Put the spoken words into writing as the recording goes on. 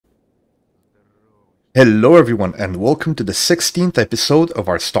Hello everyone and welcome to the 16th episode of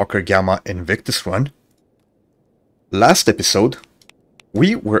our Stalker Gamma Invictus run. Last episode,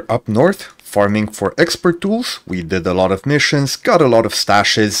 we were up north farming for expert tools. We did a lot of missions, got a lot of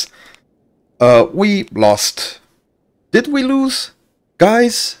stashes. We lost... Did we lose?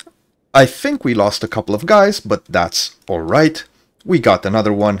 Guys? I think we lost a couple of guys, but that's alright. We got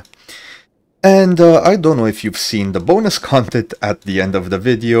another one. And I don't know if you've seen the bonus content at the end of the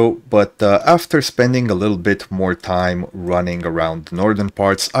video, but after spending a little bit more time running around the northern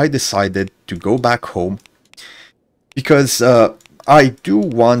parts, I decided to go back home because I do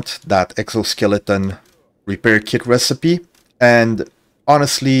want that exoskeleton repair kit recipe, and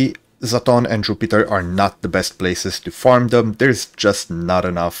honestly, Zaton and Jupiter are not the best places to farm them. There's just not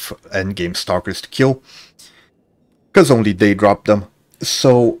enough endgame stalkers to kill, because only they drop them.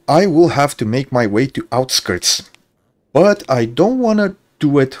 So I will have to make my way to outskirts, but I don't want to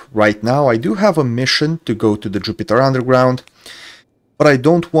do it right now. I do have a mission to go to the Jupiter Underground, but I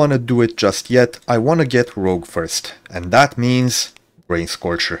don't want to do it just yet. I want to get Rogue first, and that means Brain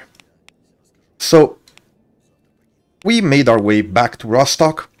Scorcher. So we made our way back to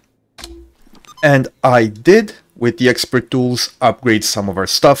Rostock, and I did, with the expert tools, upgrade some of our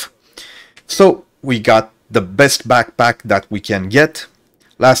stuff. So we got the best backpack that we can get.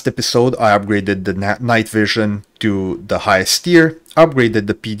 Last episode, I upgraded the night vision to the highest tier, upgraded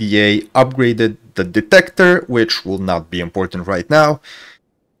the PDA, upgraded the detector, which will not be important right now.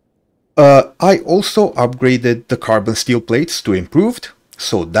 I also upgraded the carbon steel plates to improved,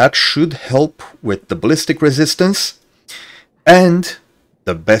 so that should help with the ballistic resistance. And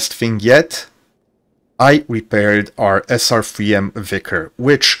the best thing yet, I repaired our SR3M Vicar,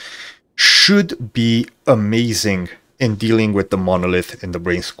 which should be amazing in dealing with the monolith in the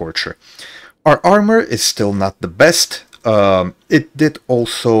Brain Scorcher. Our armor is still not the best. It did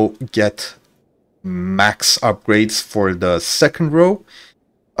also get max upgrades for the second row.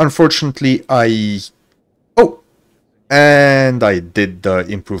 Unfortunately, and I did the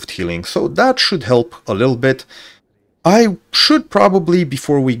improved healing, so that should help a little bit. I should probably,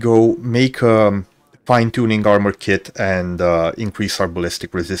 before we go, make a fine-tuning armor kit and increase our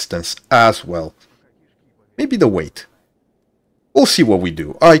ballistic resistance as well. Maybe the weight. We'll see what we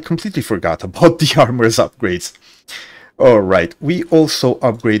do. I completely forgot about the armor's upgrades. Alright, we also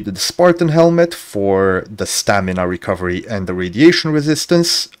upgraded the Spartan helmet for the stamina recovery and the radiation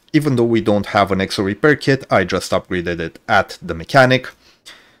resistance. Even though we don't have an exo repair kit, I just upgraded it at the mechanic.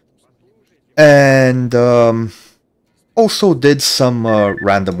 And also did some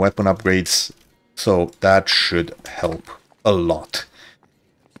random weapon upgrades, so that should help a lot.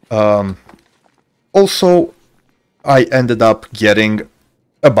 Also, I ended up getting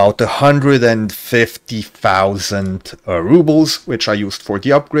about 150,000 rubles, which I used for the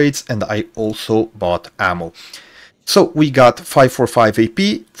upgrades, and I also bought ammo. So we got 545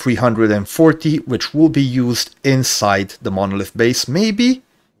 AP, 340, which will be used inside the monolith base, maybe.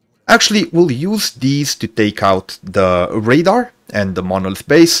 Actually, we'll use these to take out the radar and the monolith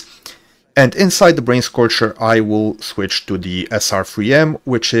base. And inside the Brain Scorcher, I will switch to the SR3M,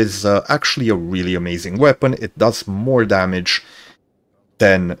 which is actually a really amazing weapon. It does more damage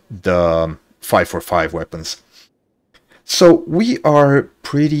than the 545 weapons. So we are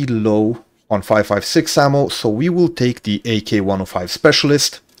pretty low on 556 ammo, so we will take the AK-105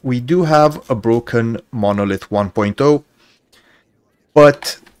 Specialist. We do have a broken Monolith 1.0,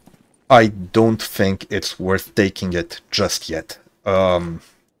 but I don't think it's worth taking it just yet.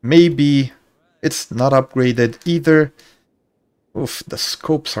 Maybe it's not upgraded either. Oof, the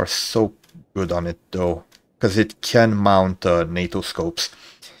scopes are so good on it though, because it can mount NATO scopes.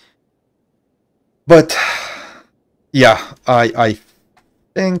 But yeah, I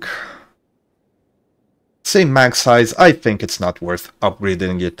think, same mag size, I think it's not worth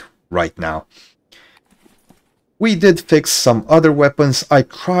upgrading it right now. We did fix some other weapons. I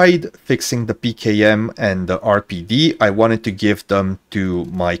tried fixing the PKM and the RPD. I wanted to give them to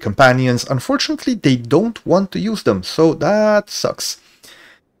my companions. Unfortunately, they don't want to use them, so that sucks.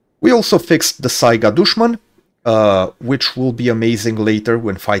 We also fixed the Saiga Dushman, which will be amazing later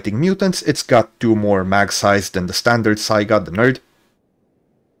when fighting mutants. It's got 2 more mag size than the standard Saiga, the nerd.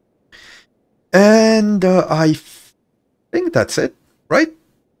 And I think that's it, right?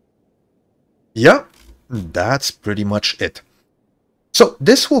 Yeah. That's pretty much it. So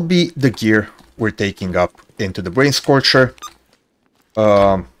this will be the gear we're taking up into the Brain Scorcher.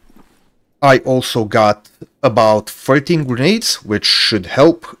 I also got about 13 grenades, which should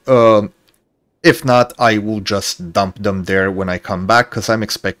help. If not, I will just dump them there when I come back, because I'm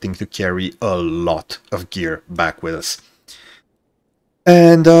expecting to carry a lot of gear back with us.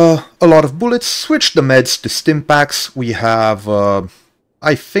 And a lot of bullets. Switch the meds to stim packs. We have,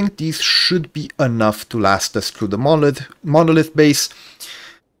 I think these should be enough to last us through the monolith base.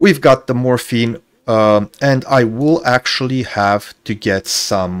 We've got the morphine, and I will actually have to get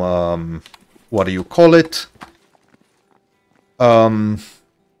some, what do you call it?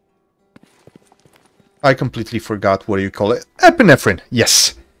 I completely forgot what do you call it. Epinephrine,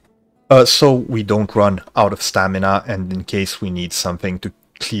 yes. So we don't run out of stamina, and in case we need something to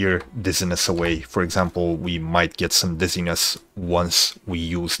clear dizziness away. For example, we might get some dizziness once we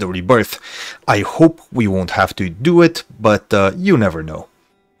use the rebirth. I hope we won't have to do it, but you never know.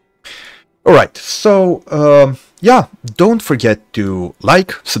 Alright, so yeah, don't forget to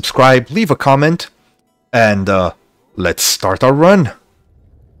like, subscribe, leave a comment, and let's start our run.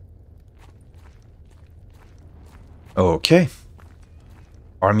 Okay.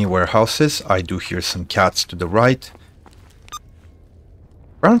 Army warehouses. I do hear some cats to the right.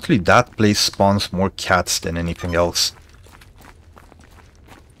 Apparently that place spawns more cats than anything else.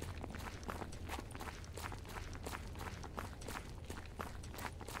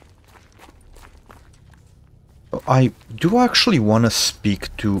 I do actually want to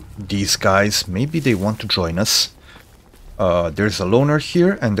speak to these guys. Maybe they want to join us. There's a loner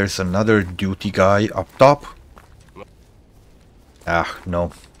here, and there's another duty guy up top. Ah,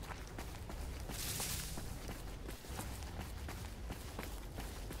 no.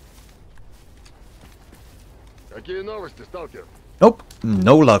 Nope,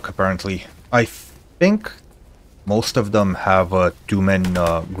 no luck apparently. I think most of them have a two-man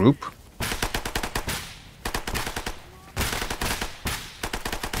group.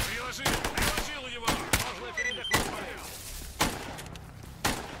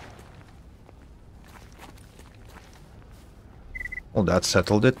 Well, that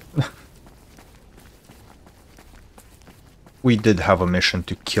settled it. We did have a mission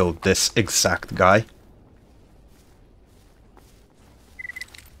to kill this exact guy.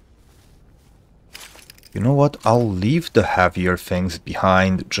 You know what? I'll leave the heavier things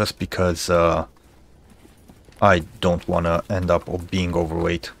behind just because I don't want to end up being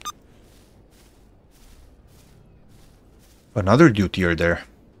overweight. Another dutier there.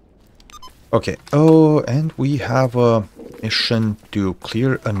 Okay. Oh, and we have a mission to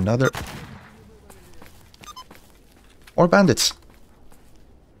clear another... More bandits.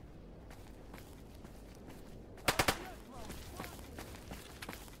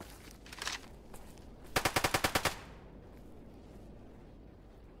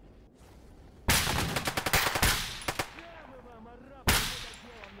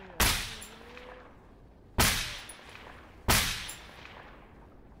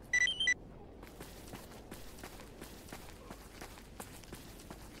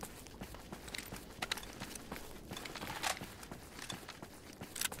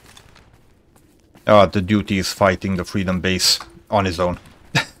 The duty is fighting the Freedom Base on his own.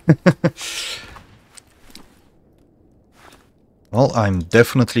 Well, I'm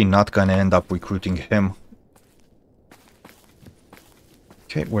definitely not gonna end up recruiting him.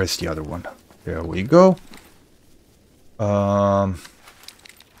 Okay, where's the other one? There we go. Ah.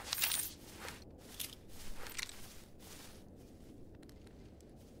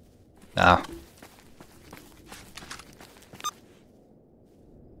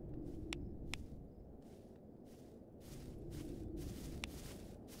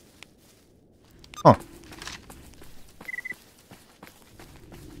 Oh.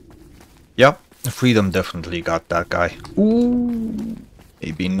 Yep, Freedom definitely got that guy. Ooh.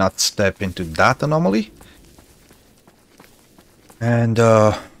 Maybe not step into that anomaly. And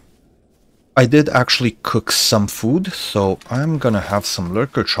I did actually cook some food, so I'm gonna have some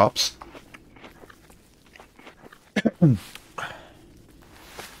lurker chops.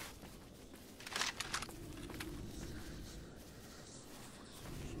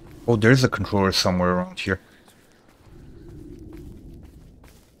 Oh, there's a controller somewhere around here.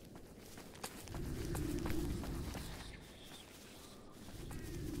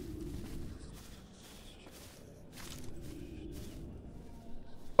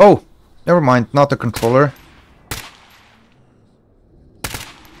 Oh, never mind, not the controller.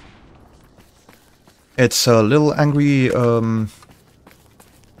 It's a little angry, little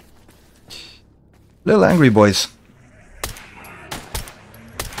angry boys.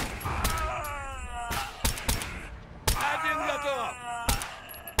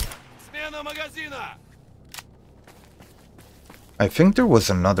 I think there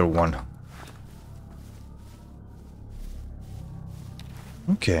was another one.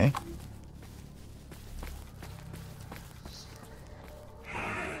 Okay.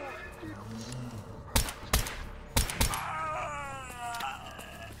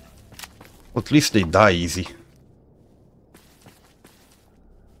 Well, at least they die easy.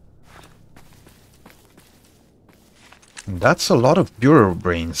 And that's a lot of Bureau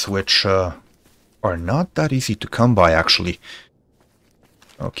brains, which are not that easy to come by, actually.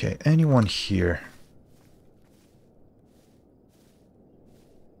 Okay, anyone here?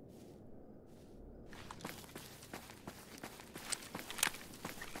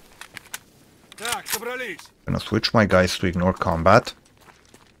 Gonna switch my guys to ignore combat.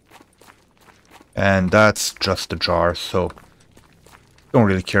 And that's just a jar, so don't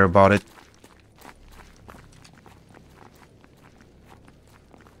really care about it.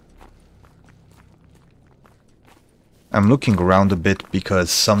 I'm looking around a bit because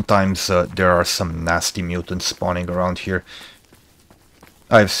sometimes there are some nasty mutants spawning around here.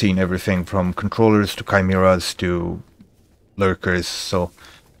 I've seen everything from controllers to chimeras to lurkers, so...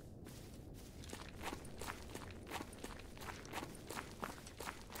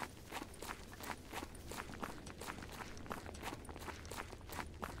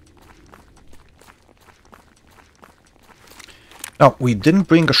 Now, we didn't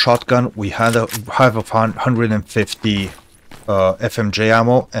bring a shotgun. We have a 150 FMJ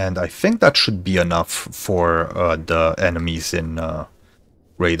ammo, and I think that should be enough for the enemies in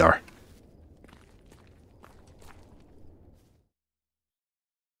radar.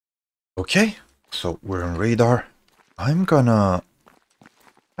 Okay, so we're in radar. I'm gonna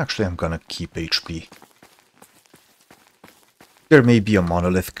keep HP. There may be a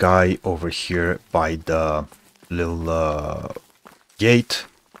monolith guy over here by the little gate,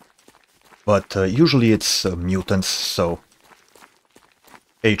 but usually it's mutants, so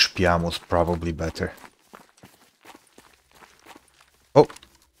HP ammo is probably better. Oh!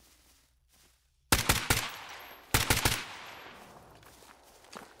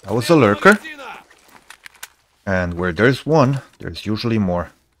 That was a lurker. And where there's one, there's usually more.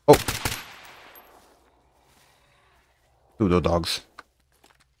 Oh! Pseudo dogs.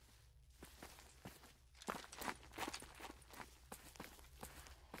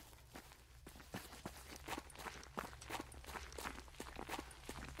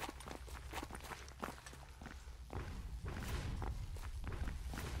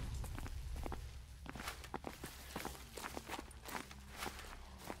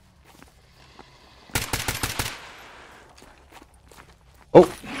 Oh!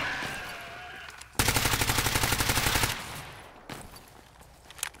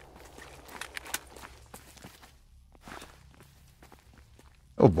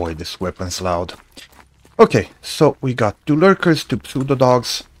 Oh boy, this weapon's loud. Okay, so we got 2 lurkers, 2 pseudo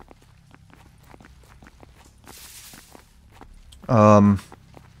dogs.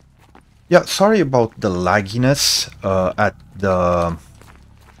 Yeah, sorry about the lagginess at the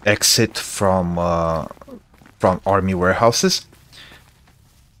exit from army warehouses.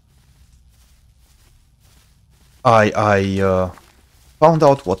 I found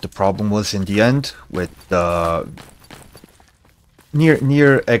out what the problem was in the end with the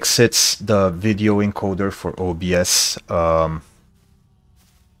near exits, the video encoder for OBS. Oh,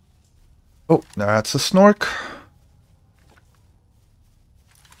 that's a snork.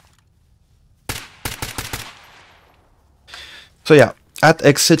 So yeah, at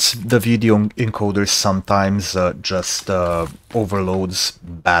exits, the video encoder sometimes just overloads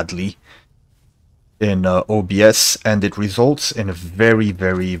badly in OBS, and it results in a very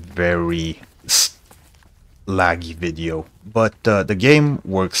laggy video. But the game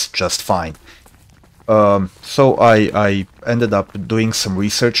works just fine. So I ended up doing some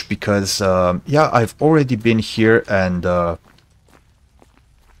research because, yeah, I've already been here, and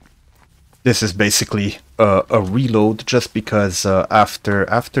this is basically a reload, just because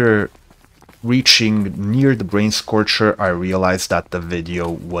after reaching near the Brain Scorcher, I realized that the video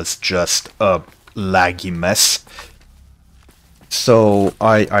was just a laggy mess. So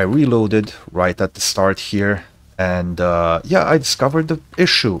I reloaded right at the start here, and yeah, I discovered the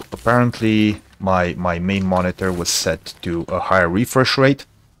issue. Apparently my main monitor was set to a higher refresh rate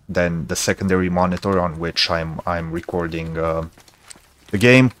than the secondary monitor on which I'm recording the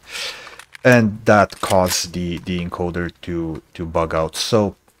game, and that caused the encoder to bug out.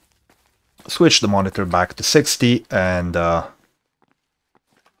 So switched the monitor back to 60, and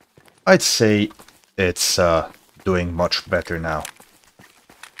I'd say it's doing much better now.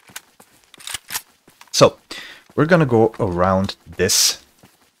 So we're gonna go around this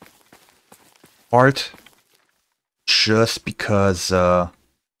part just because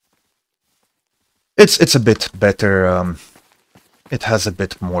it's a bit better. It has a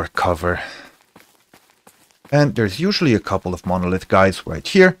bit more cover, and there's usually a couple of monolith guys right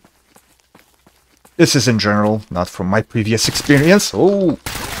here. This is in general, not from my previous experience. Oh!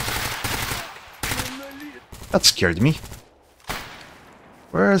 That scared me.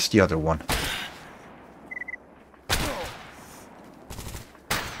 Where's the other one?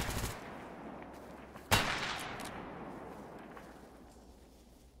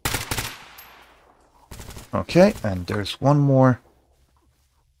 Okay, and there's one more.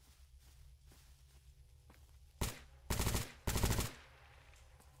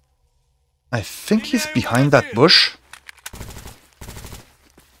 I think he's behind that bush.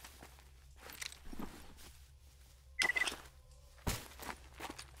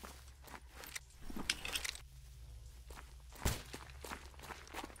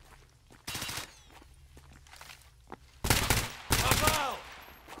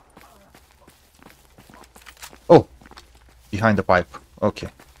 Oh, behind the pipe. Okay.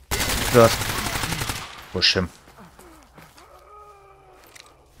 Just push him.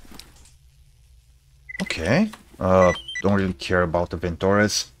 Okay. Don't really care about the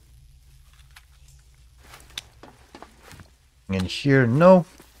Ventores. In here, no.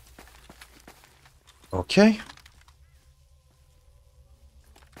 Okay.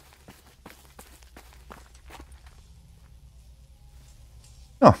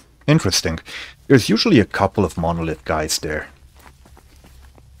 Oh, interesting. There's usually a couple of monolith guys there.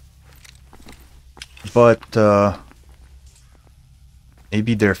 But,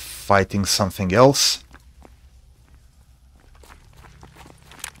 maybe they're fighting something else.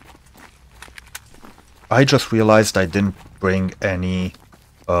 I just realized I didn't bring any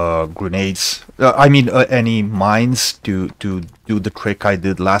grenades. Any mines to do the trick I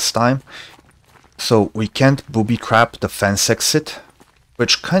did last time. So we can't booby trap the fence exit,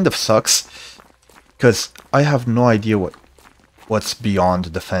 which kind of sucks, because I have no idea what's beyond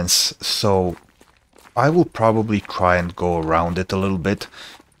the fence. So I will probably try and go around it a little bit,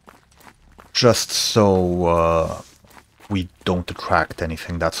 just so we don't attract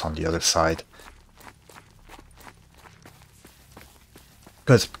anything that's on the other side.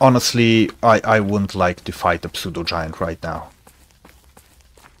 Because honestly, I wouldn't like to fight a pseudo-giant right now.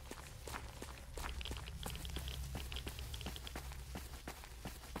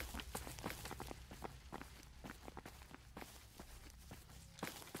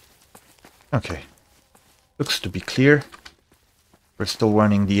 Okay. Looks to be clear. We're still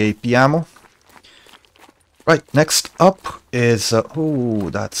running the AP ammo. Right, next up is... oh,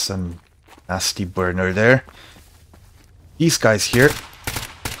 that's a nasty burner there. These guys here.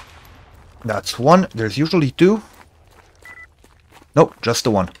 That's one. There's usually two. Nope, just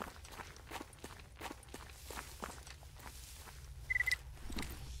the one.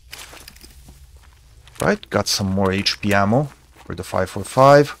 Right, got some more HP ammo for the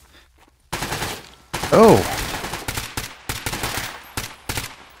 545. Oh!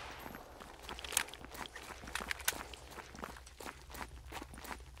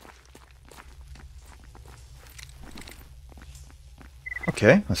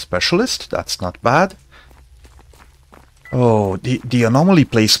 Okay, a specialist, that's not bad. Oh, the anomaly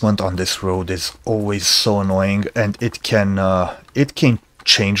placement on this road is always so annoying, and it can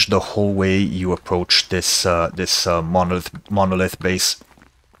change the whole way you approach this monolith base.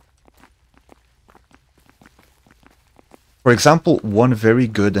 For example, one very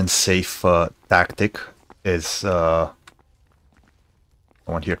good and safe tactic is to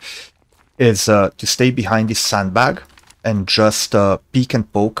stay behind this sandbag and just peek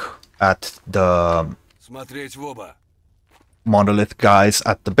and poke at the monolith guys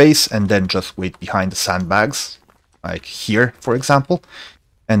at the base, and then just wait behind the sandbags, like here, for example,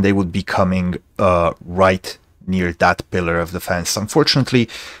 and they would be coming right near that pillar of the fence. Unfortunately,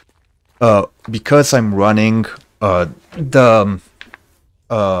 because I'm running the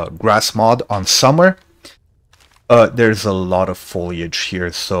grass mod on summer, there's a lot of foliage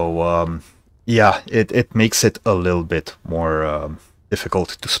here, so yeah, it makes it a little bit more difficult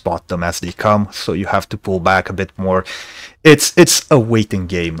to spot them as they come, so you have to pull back a bit more. It's a waiting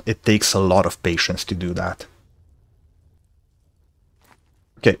game. It takes a lot of patience to do that.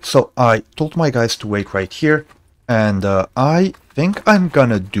 Okay, so I told my guys to wait right here, and I think I'm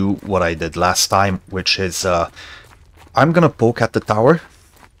gonna do what I did last time, which is I'm gonna poke at the tower.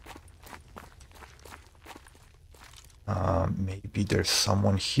 Maybe there's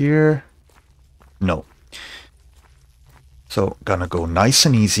someone here. No. So, gonna go nice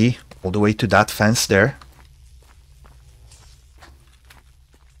and easy all the way to that fence there.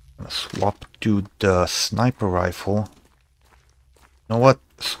 Gonna swap to the sniper rifle. You know what?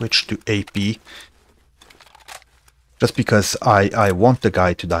 Switch to AP. Just because I want the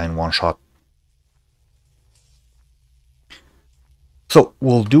guy to die in one shot. So,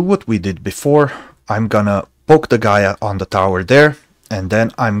 we'll do what we did before. I'm gonna poke the guy on the tower there, and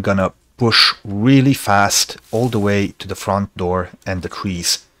then I'm gonna push really fast all the way to the front door and the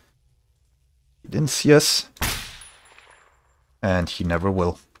trees. He didn't see us. And he never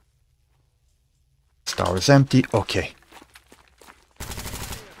will. This tower's empty. Okay.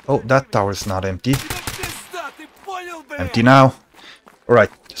 Oh, that tower's not empty. Empty now.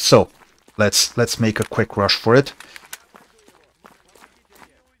 Alright, so let's make a quick rush for it.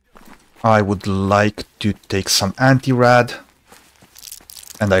 I would like to take some anti-rad.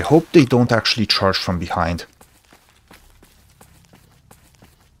 And I hope they don't actually charge from behind.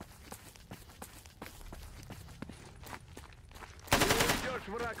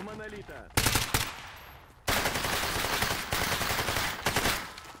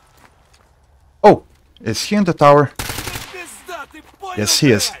 Oh, is he in the tower? Yes,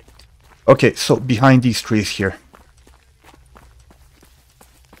 he is. Okay, so behind these trees here.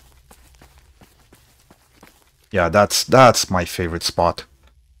 Yeah, that's my favorite spot.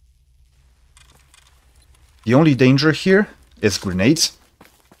 The only danger here is grenades.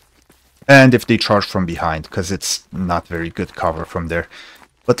 And if they charge from behind, because it's not very good cover from there.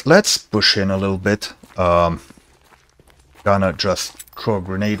 But let's push in a little bit. Gonna just throw a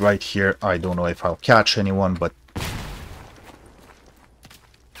grenade right here. I don't know if I'll catch anyone, but...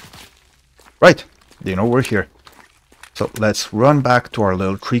 Right, they know we're here. So let's run back to our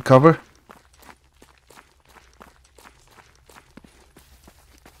little tree cover.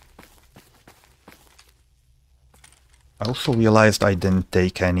 I also realized I didn't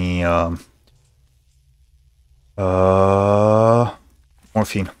take any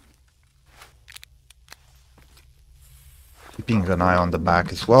morphine. Keeping an eye on the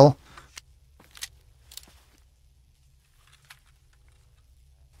back as well.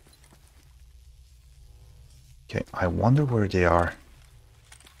 Okay, I wonder where they are.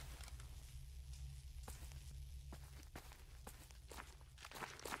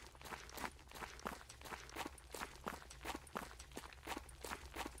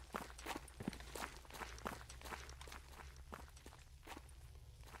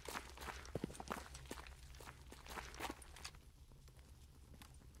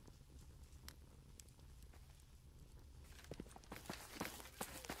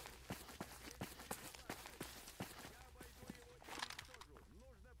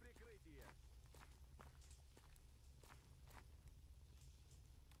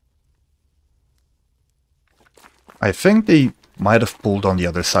 I think they might have pulled on the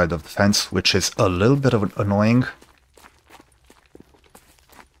other side of the fence, which is a little bit of annoying.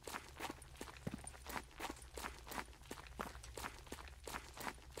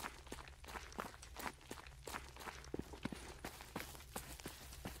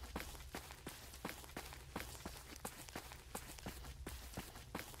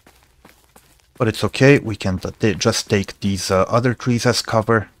 But it's okay, we can just take these other trees as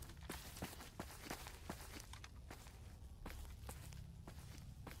cover.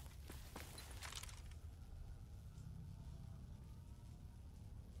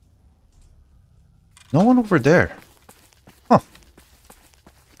 No one over there. Huh.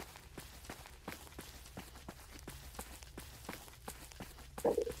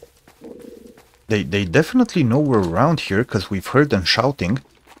 They definitely know we're around here because we've heard them shouting.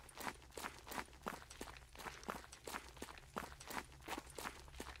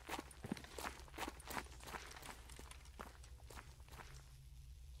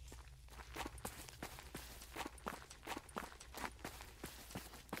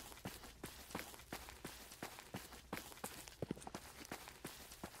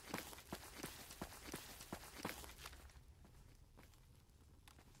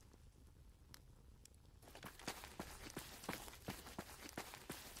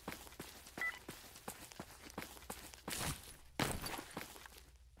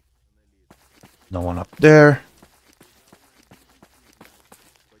 No one up there.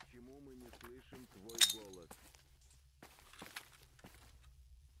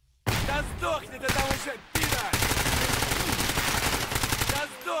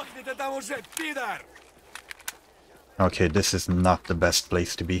 Okay, this is not the best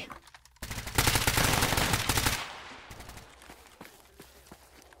place to be.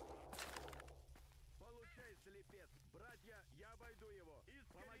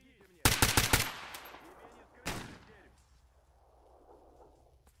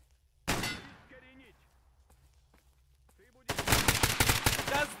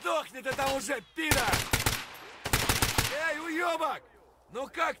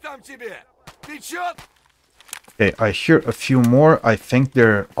 Okay, I hear a few more. I think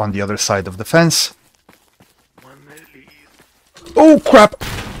they're on the other side of the fence. Oh, crap!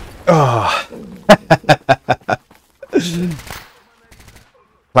 Ah.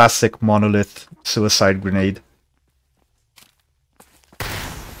 Classic monolith suicide grenade.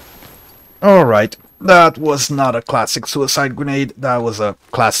 Alright, that was not a classic suicide grenade, that was a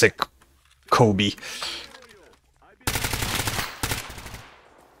classic Kobe.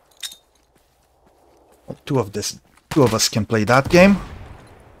 Two of us can play that game.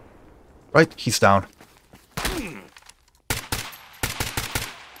 Right, he's down.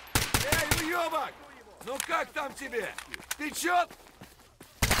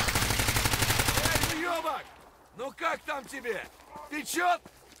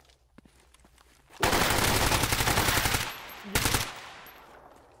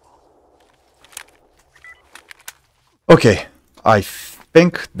 Okay, I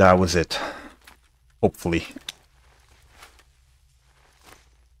think that was it. Hopefully.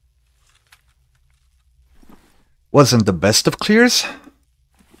 Wasn't the best of clears,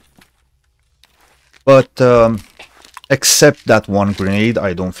 but except that one grenade,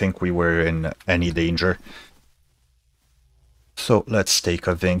 I don't think we were in any danger. So let's take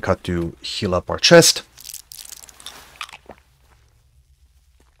a Vinca to heal up our chest.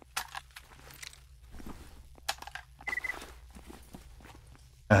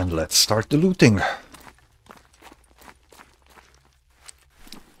 And let's start the looting.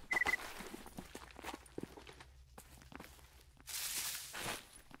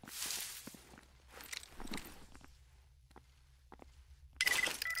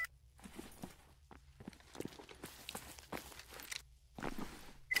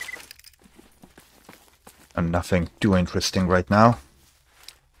 And nothing too interesting right now.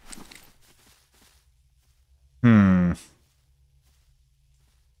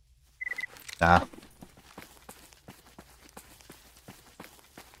 Nah.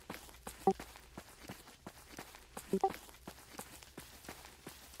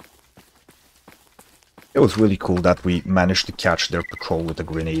 It was really cool that we managed to catch their patrol with a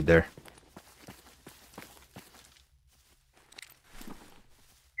grenade there.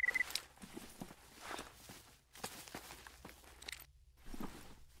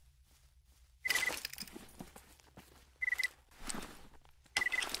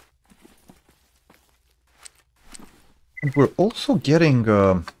 And we're also getting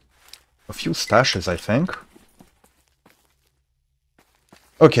a few stashes, I think.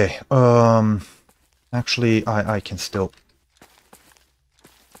 Okay, actually, I can still...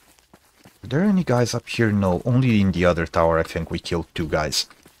 Are there any guys up here? No, only in the other tower I think we killed 2 guys.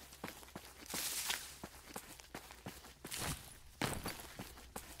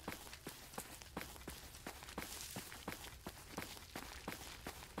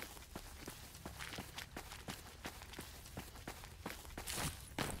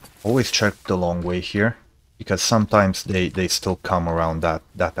 Always check the long way here, because sometimes they still come around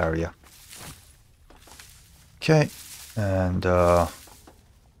that area. Okay, and I'm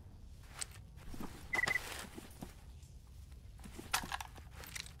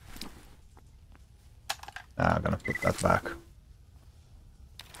gonna put that back.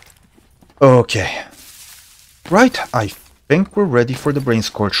 Okay. Right, I think we're ready for the Brain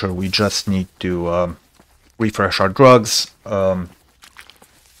Scorcher. We just need to refresh our drugs,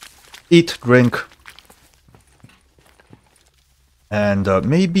 eat, drink, and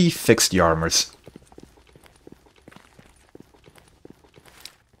maybe fix the armors.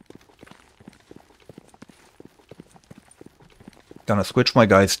 Gonna switch my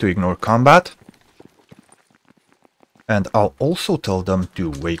guys to ignore combat. And I'll also tell them to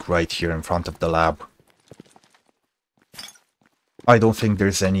wait right here in front of the lab. I don't think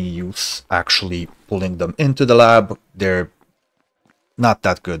there's any use actually pulling them into the lab. They're not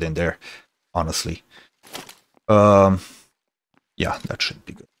that good in there, honestly. Yeah, that should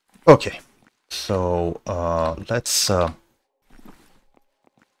be good. Okay, so let's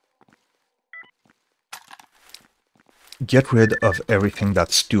get rid of everything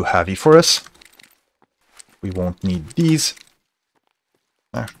that's too heavy for us. We won't need these.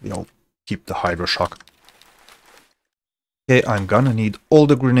 Actually, I'll keep the Hydroshock. Okay, I'm gonna need all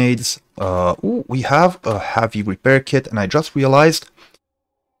the grenades. Ooh, we have a heavy repair kit, and I just realized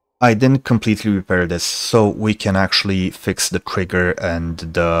I didn't completely repair this, so we can actually fix the trigger and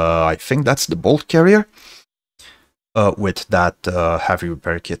the... I think that's the bolt carrier with that heavy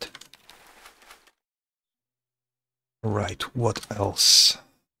repair kit. Right, what else?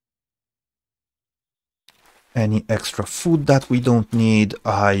 Any extra food that we don't need?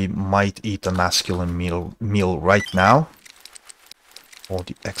 I might eat a masculine meal right now. All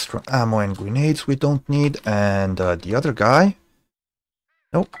the extra ammo and grenades we don't need. And the other guy?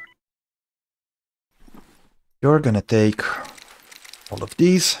 Nope. You're gonna take all of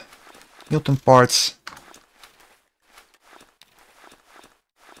these mutant parts.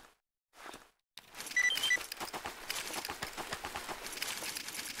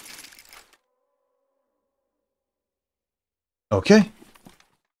 Okay,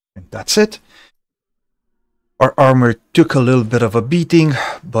 and that's it. Our armor took a little bit of a beating,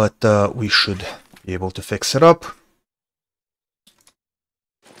 but we should be able to fix it up.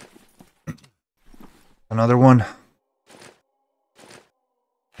 Another one.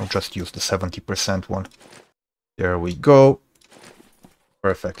 I'll just use the 70% one. There we go.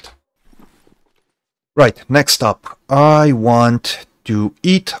 Perfect. Right, next up, I want to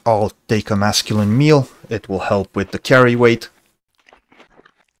eat. I'll take a masculine meal. It will help with the carry weight.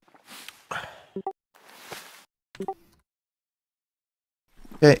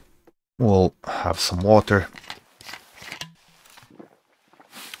 Okay, we'll have some water.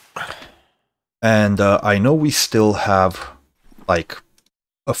 And I know we still have like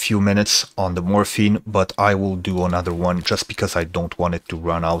a few minutes on the morphine, but I will do another one just because I don't want it to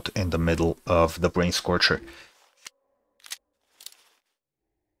run out in the middle of the Brain Scorcher.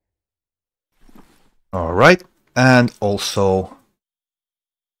 Alright, and also...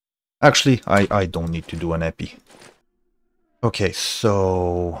 Actually, I don't need to do an epi. Okay,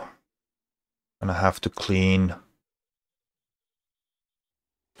 so... I'm gonna have to clean...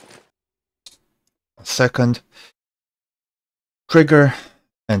 A second. Trigger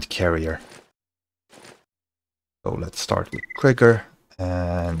and carrier. So let's start with trigger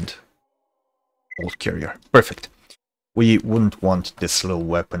and old carrier. Perfect. We wouldn't want this little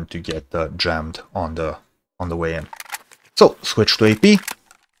weapon to get jammed on the way in. So switch to AP.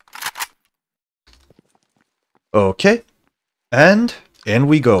 Okay, and in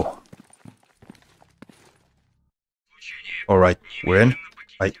we go. All right, we're in.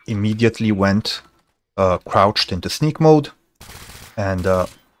 I immediately went crouched into sneak mode, and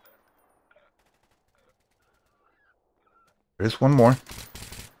there's one more.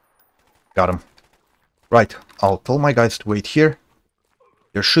 Got him. Right, I'll tell my guys to wait here.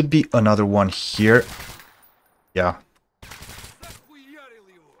 There should be another one here. Yeah.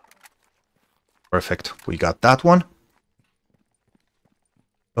 Perfect, we got that one.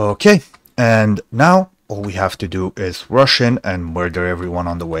 Okay, and now all we have to do is rush in and murder everyone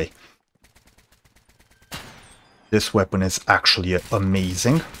on the way. This weapon is actually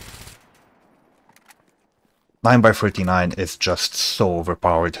amazing. 9x39 is just so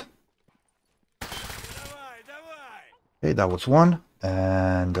overpowered. Okay, that was one.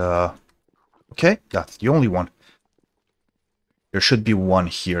 And, okay, that's the only one. There should be one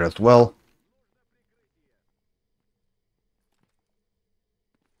here as well.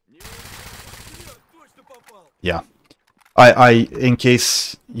 Yeah. In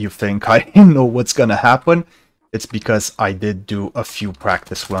case you think I know what's gonna happen, it's because I did do a few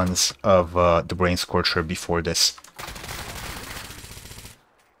practice runs of the Brain Scorcher before this.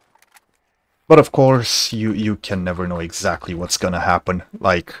 But of course, you can never know exactly what's gonna happen.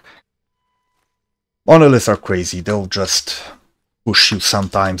 Like, monoliths are crazy, they'll just push you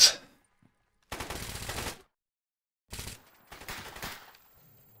sometimes.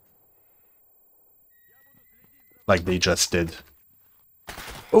 Like they just did.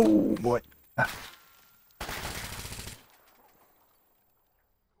 Oh boy.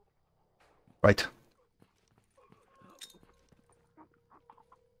 Right.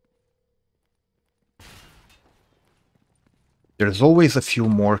 There's always a few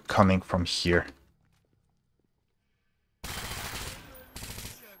more coming from here.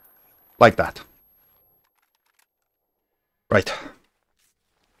 Like that. Right.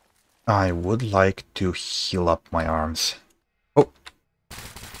 I would like to heal up my arms. Oh.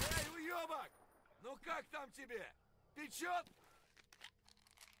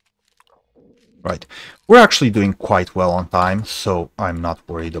 Right. We're actually doing quite well on time, so I'm not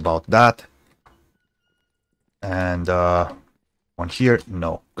worried about that. And, one here?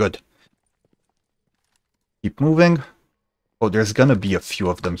 No. Good. Keep moving. Oh, there's gonna be a few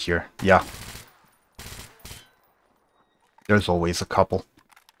of them here. Yeah. There's always a couple.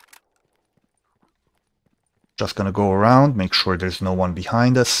 Just gonna go around, make sure there's no one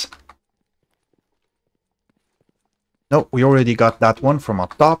behind us. No, we already got that one from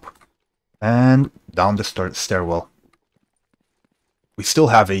up top. And down the stairwell. We still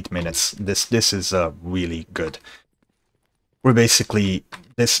have 8 minutes. This is really good. We're basically...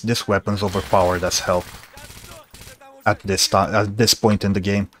 This weapon's overpowered as hell. At this point in the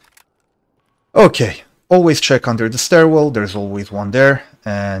game. Okay. Always check under the stairwell. There's always one there.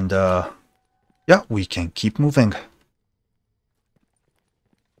 And yeah, we can keep moving.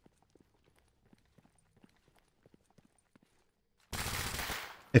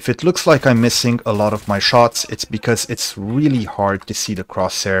 If it looks like I'm missing a lot of my shots, it's because it's really hard to see the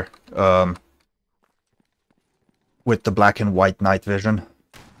crosshair with the black and white night vision.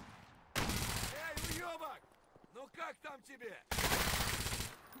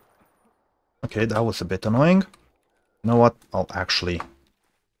 Okay, that was a bit annoying. You know what? I'll actually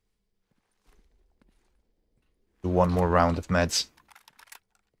do one more round of meds.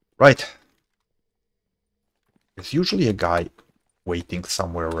 Right. There's usually a guy waiting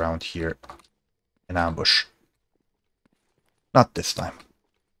somewhere around here in ambush. Not this time.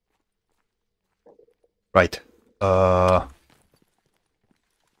 Right.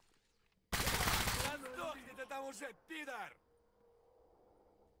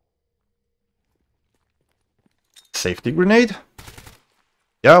 Safety grenade?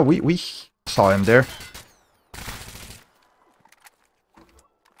 Yeah, we saw him there.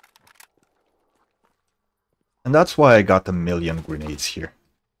 And that's why I got a million grenades here.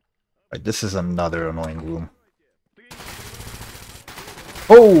 Right, this is another annoying room.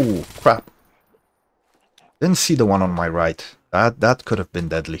 Oh, crap. Didn't see the one on my right. That could have been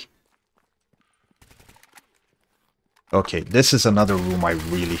deadly. Okay, this is another room I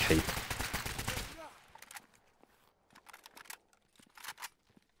really hate.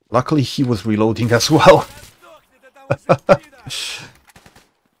 Luckily, he was reloading as well.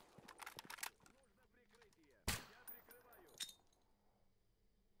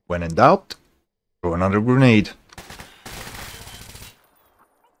 When in doubt, throw another grenade.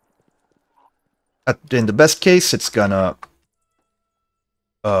 In the best case, it's gonna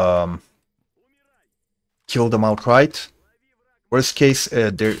kill them outright. Worst case,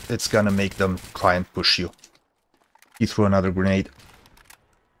 it's gonna make them try and push you. He threw another grenade.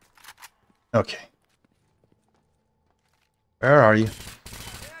 Okay. Where are you?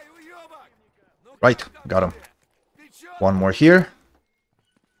 Right, got him. One more here.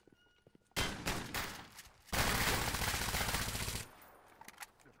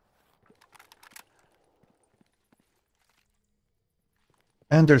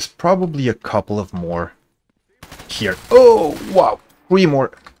 And there's probably a couple of more here. Oh, wow. 3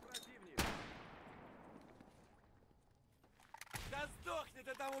 more.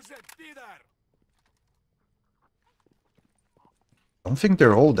 Don't think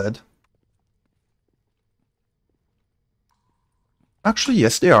they're all dead. Actually,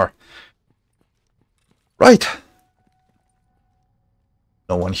 yes, they are. Right.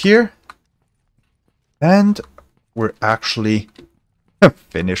 No one here. And we're actually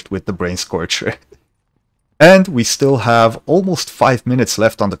finished with the Brain Scorcher. And we still have almost 5 minutes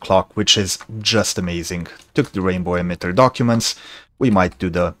left on the clock, which is just amazing. Took the Rainbow Emitter documents. We might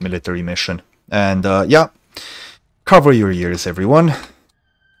do the military mission. And yeah, cover your ears, everyone.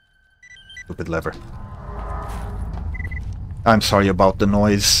 Stupid lever. I'm sorry about the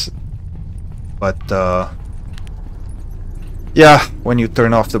noise, but yeah, when you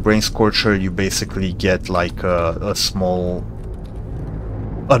turn off the Brain Scorcher, you basically get like a small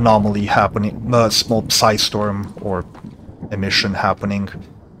anomaly happening, a small psi storm or emission happening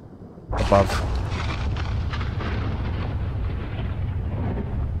above.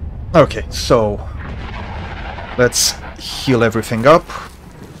 Okay, so let's heal everything up.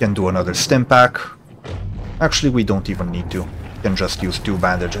 Can do another stim pack. Actually, we don't even need to. Can just use 2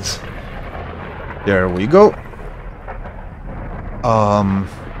 bandages. There we go.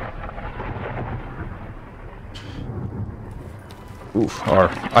 Oof, our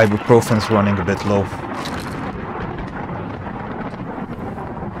ibuprofen's running a bit low.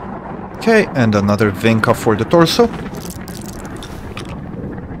 Okay, and another Vinca for the torso.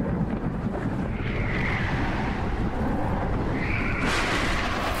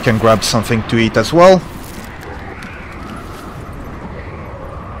 Can grab something to eat as well.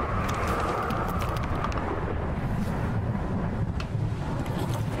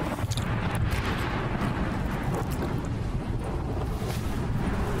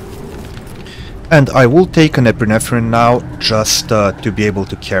 And I will take an epinephrine now, just to be able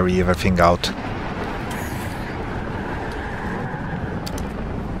to carry everything out.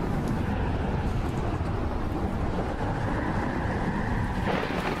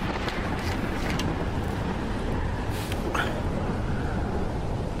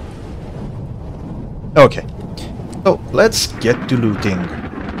 Okay, so let's get to looting.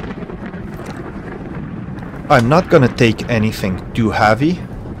 I'm not gonna take anything too heavy.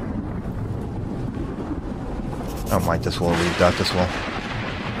 I might as well leave that as well.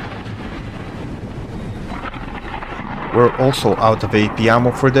 We're also out of AP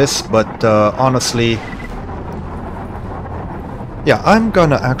ammo for this, but honestly, yeah, I'm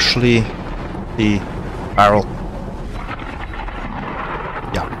gonna actually the barrel.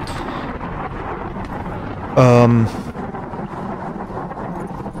 Yeah.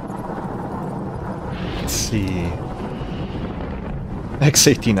 Let's see.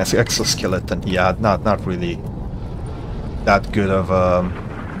 X18 as exoskeleton. Yeah, not really that good of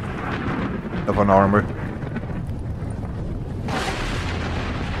of an armor.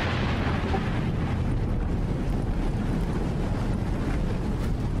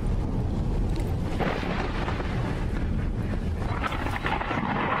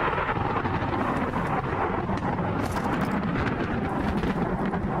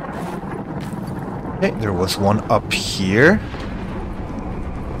 Okay, there was one up here.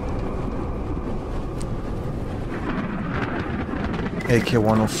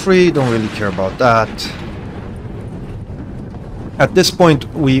 AK-103, don't really care about that. At this point,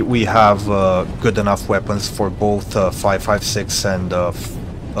 we have good enough weapons for both 5.56 and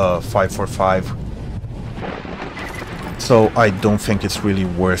 5.45. So I don't think it's really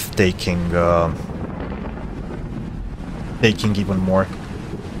worth taking even more.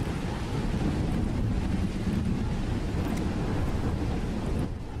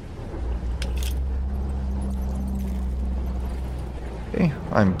 Okay,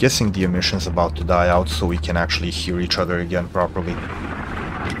 I'm guessing the emission's about to die out so we can actually hear each other again properly.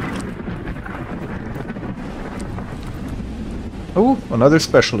 Oh, another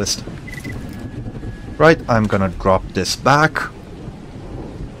specialist. Right, I'm gonna drop this back.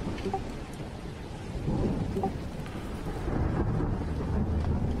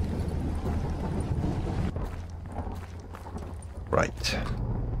 Right.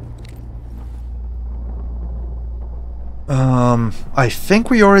 I think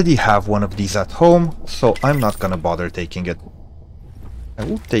we already have one of these at home, so I'm not gonna bother taking it. I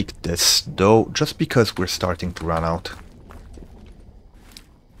will take this, though, just because we're starting to run out.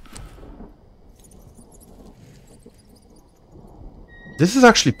 This is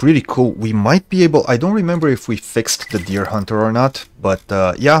actually pretty cool. We might be able... I don't remember if we fixed the deer hunter or not, but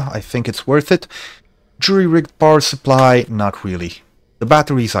yeah, I think it's worth it. Jury-rigged power supply, not really. The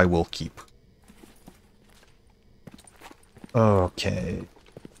batteries I will keep. Okay.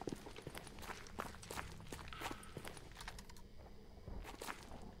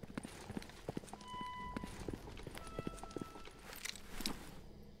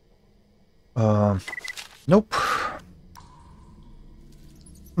 Nope.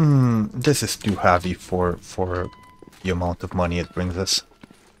 This is too heavy for the amount of money it brings us.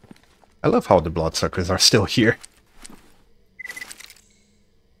 I love how the bloodsuckers are still here.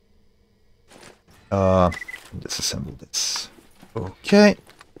 Disassemble this. Okay.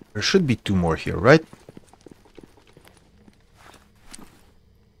 There should be two more here, right?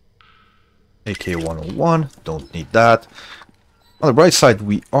 AK-101, don't need that. On the bright side,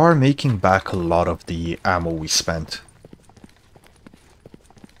 we are making back a lot of the ammo we spent.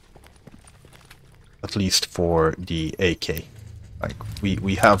 At least for the AK. Like,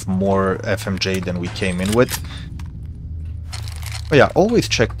 we have more FMJ than we came in with. But yeah, always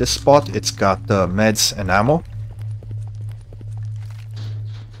check this spot. It's got meds and ammo.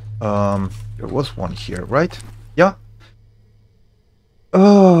 There was one here, right? Yeah.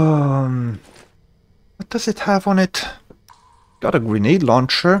 What does it have on it? Got a grenade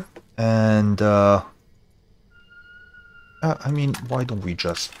launcher and I mean, why don't we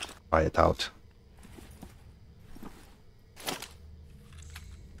just try it out?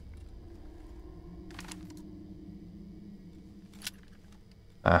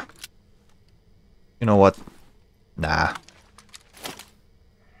 You know what? Nah.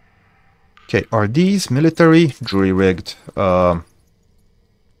 Okay, are these military? Jury-rigged. Nah,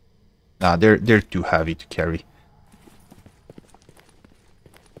 they're too heavy to carry.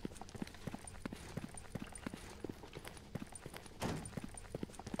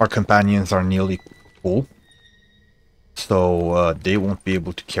 Our companions are nearly full, so they won't be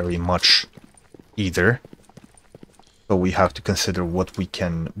able to carry much either. So we have to consider what we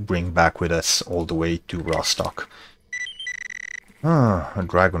can bring back with us all the way to Rostock. Ah, a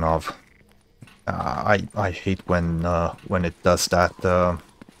Dragunov. I hate when it does that,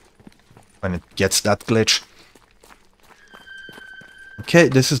 when it gets that glitch. Okay,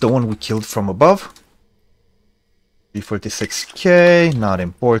 this is the one we killed from above. 346k, not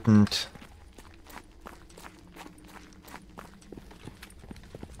important.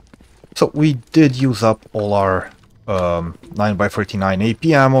 So we did use up all our 9x39 AP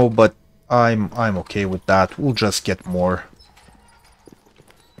ammo, but I'm okay with that. We'll just get more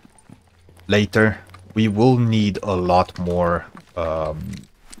later. We will need a lot more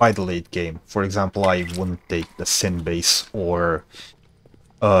by the late game. For example, I wouldn't take the Sin base or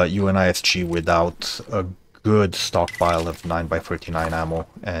UNISG without a good stockpile of 9x39 ammo,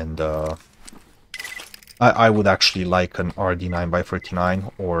 and I would actually like an RD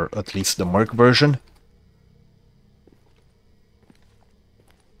 9x39 or at least the Merc version.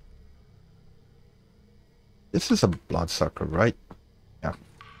 This is a bloodsucker, right? Yeah.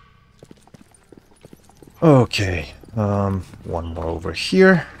 Okay, one more over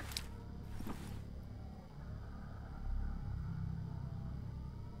here.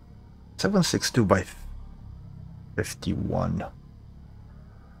 $762 by 51.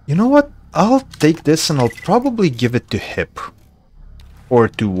 You know what? I'll take this and I'll probably give it to Hip. Or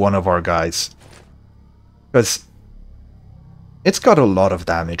to one of our guys. Because it's got a lot of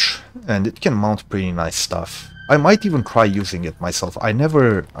damage. And it can mount pretty nice stuff. I might even try using it myself. I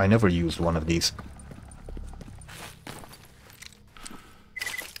never used one of these.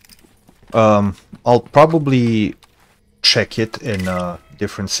 I'll probably check it in a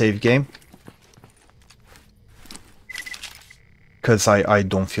different save game. Because I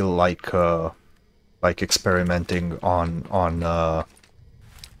don't feel like experimenting on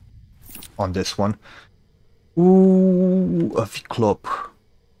this one. Ooh, a V-Club.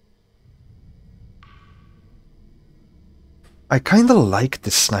 I kinda like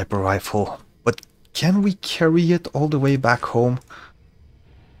this sniper rifle, but can we carry it all the way back home?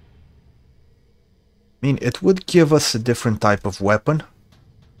 I mean, it would give us a different type of weapon.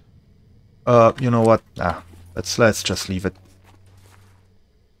 You know what? Nah, let's just leave it.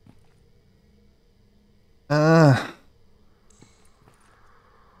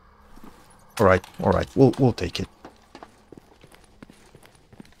 Alright, we'll take it.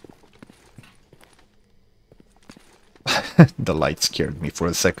 The light scared me for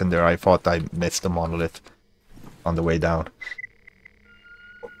a second there. I thought I missed the monolith on the way down.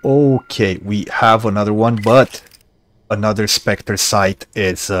 Okay, we have another one, but another Spectre sight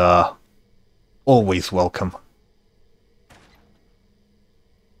is always welcome.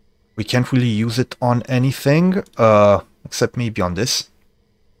 We can't really use it on anything, except maybe on this.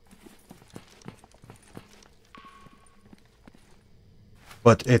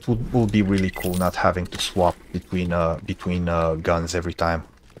 But it will be really cool not having to swap between guns every time.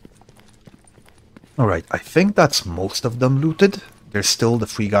 Alright, I think that's most of them looted. There's still the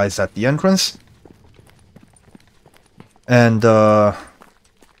 3 guys at the entrance. And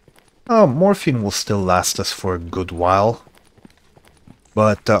morphine will still last us for a good while.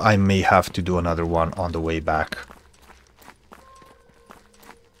 But I may have to do another one on the way back.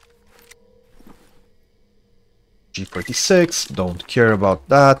 G36, don't care about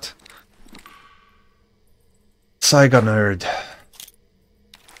that. Saiga Nerd.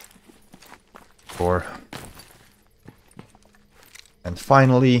 4. And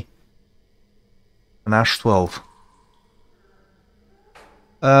finally, an Ash 12.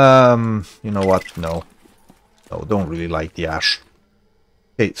 You know what? No. No, don't really like the Ash.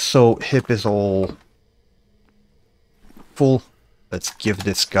 Okay, so Hip is all full. Let's give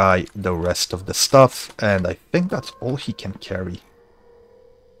this guy the rest of the stuff, and I think that's all he can carry.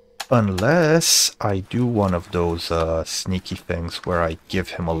 Unless I do one of those sneaky things where I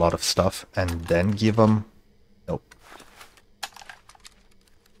give him a lot of stuff and then give him... Nope.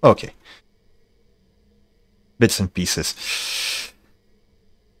 Okay. Bits and pieces.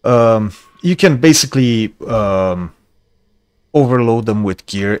 You can basically overload them with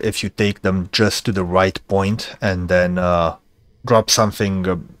gear if you take them just to the right point and then drop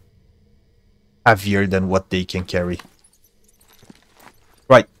something heavier than what they can carry.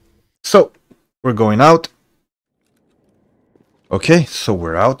 Right, so we're going out. Okay, so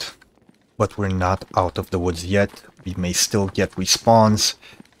we're out, but we're not out of the woods yet. We may still get respawns.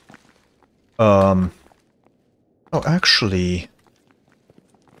 Oh, actually...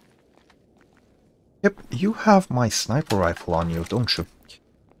 Yep, you have my sniper rifle on you, don't you?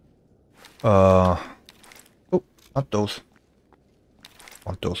 Oh, not those.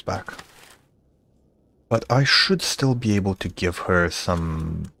 Want those back. But I should still be able to give her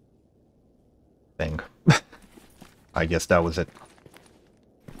some... thing. I guess that was it.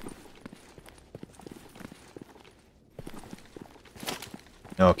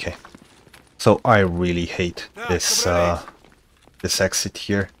 Okay. So I really hate this, this exit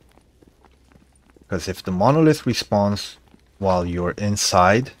here. Because if the monolith respawns while you're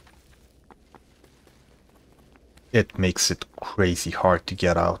inside, it makes it crazy hard to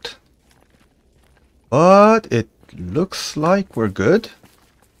get out. But it looks like we're good.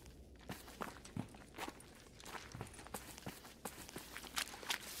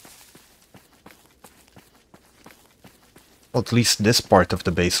 Well, at least this part of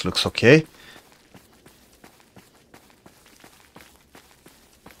the base looks okay.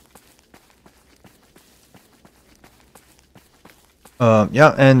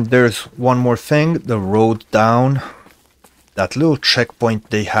 Yeah, and there's one more thing, the road down, that little checkpoint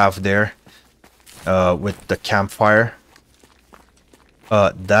they have there with the campfire.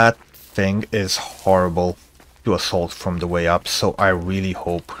 That thing is horrible to assault from the way up, so I really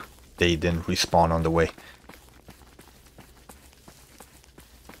hope they didn't respawn on the way.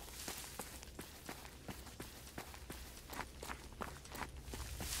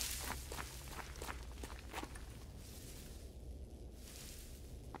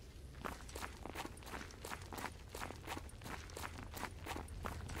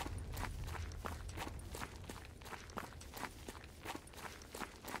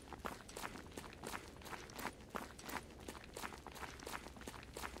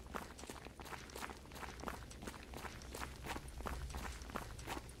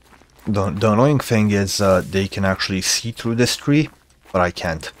 The annoying thing is they can actually see through this tree, but I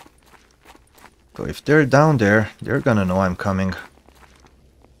can't. So if they're down there, they're gonna know I'm coming.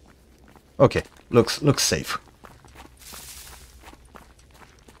 Okay, looks safe.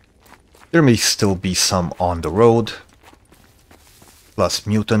 There may still be some on the road, plus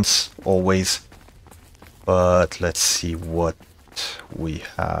mutants, always. But let's see what we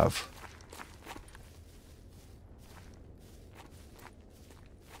have.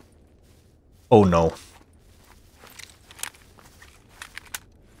 Oh no.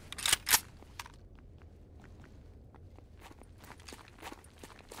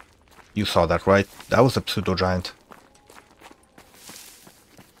 You saw that, right? That was a pseudo-giant.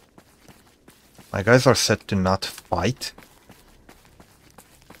 My guys are set to not fight.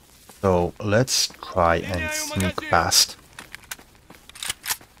 So let's try and sneak past.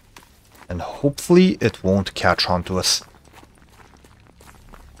 And hopefully it won't catch on to us.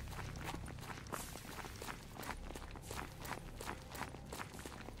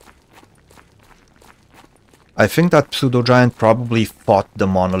 I think that pseudo-giant probably fought the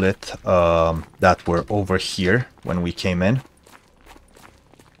monolith that were over here when we came in.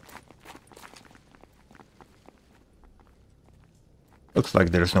 Looks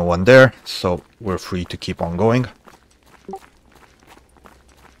like there's no one there, so we're free to keep on going.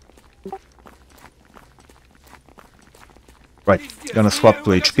 Right, gonna swap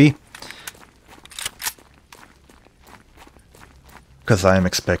to HP. Because I am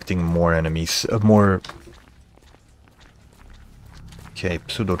expecting more enemies, more... Okay,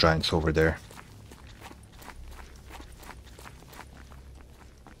 pseudo-giants over there.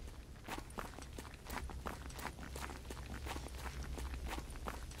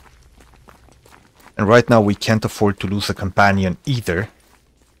 And right now we can't afford to lose a companion either.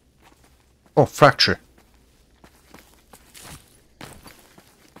 Oh, fracture.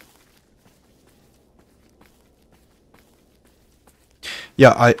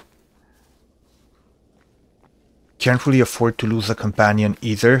 Yeah, I can't really afford to lose a companion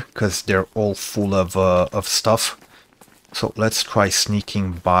either, because they're all full of stuff. So let's try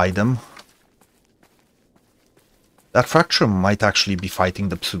sneaking by them. That fracture might actually be fighting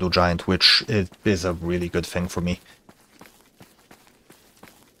the pseudo-giant, which is a really good thing for me.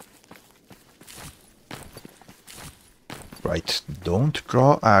 Right, don't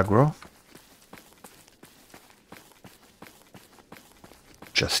draw aggro.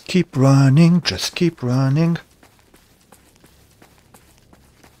 Just keep running, just keep running.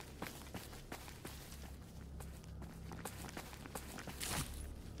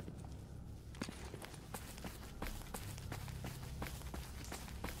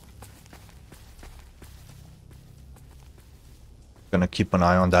 Gonna keep an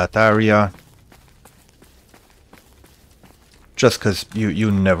eye on that area. Just because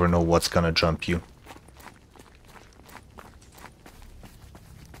you never know what's gonna jump you.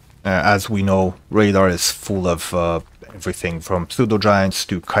 As we know, radar is full of everything from pseudo-giants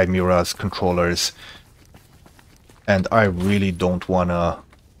to chimeras, controllers. And I really don't wanna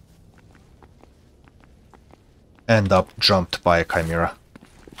end up jumped by a chimera.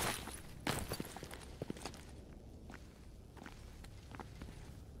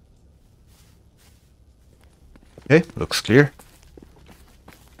 Okay, looks clear.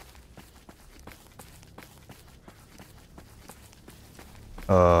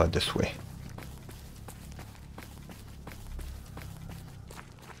 This way.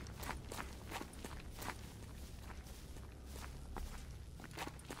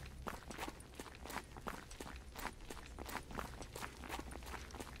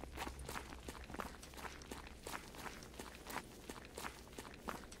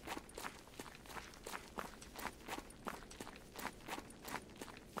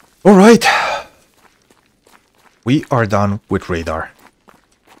 All right. We are done with radar.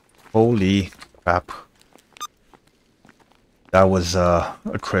 Holy crap. That was a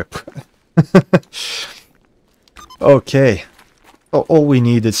trip. Okay. So all we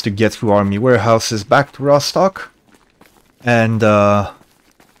need is to get through army warehouses back to Rostock. And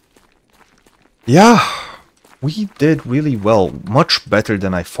yeah, we did really well. Much better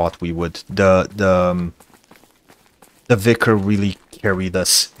than I thought we would. The Vicar really carried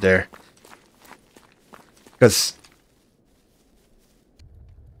us there. Because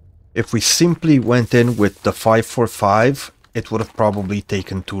if we simply went in with the 545, it would have probably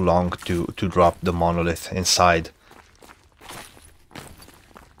taken too long to drop the monolith inside.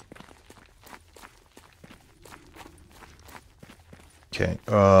 Okay,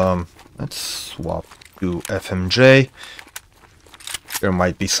 let's swap to FMJ. There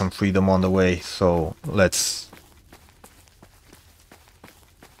might be some freedom on the way, so let's...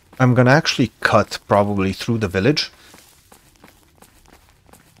 I'm gonna actually cut probably through the village.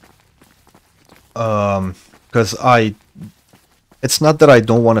 Because it's not that I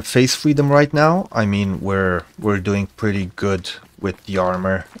don't want to face freedom right now. I mean, we're doing pretty good with the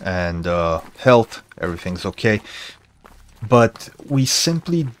armor and health. Everything's okay. But we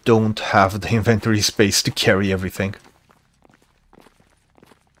simply don't have the inventory space to carry everything.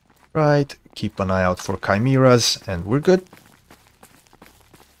 Right, keep an eye out for chimeras, and we're good.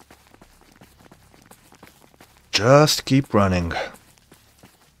 Just keep running.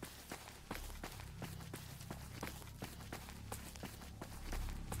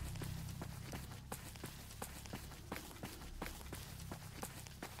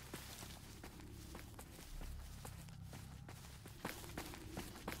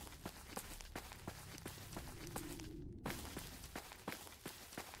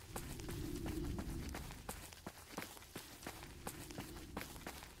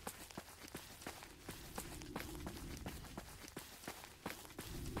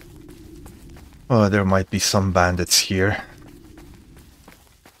 There might be some bandits here.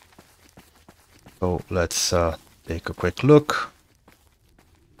 So let's take a quick look.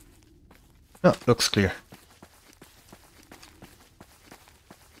 No, looks clear.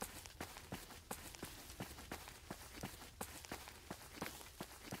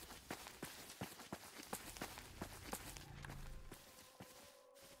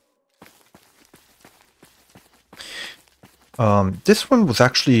 This one was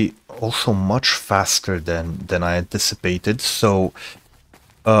actually also much faster than I anticipated. So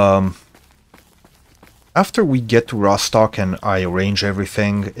after we get to Rostock and I arrange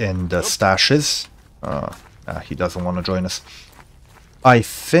everything in the stashes, he doesn't want to join us. I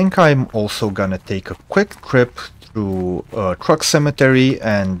think I'm also gonna take a quick trip through Truck Cemetery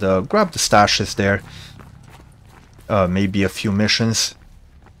and grab the stashes there. Maybe a few missions.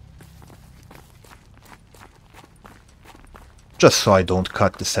 Just so I don't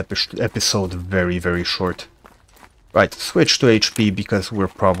cut this episode very, very short. Right, switch to HP because we're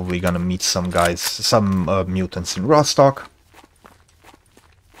probably gonna meet some guys, some mutants in Rostock.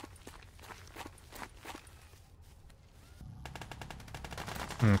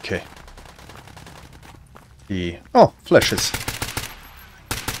 Okay. Oh, fleshes.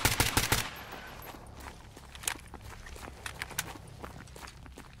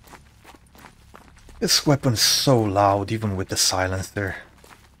 This weapon's so loud, even with the silencer.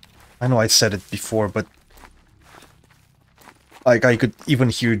 I know I said it before, but like I could even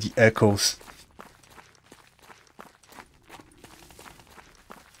hear the echoes.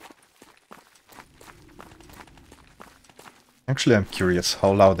 Actually, I'm curious,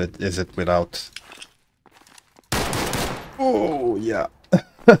 how loud is it without... Oh, yeah.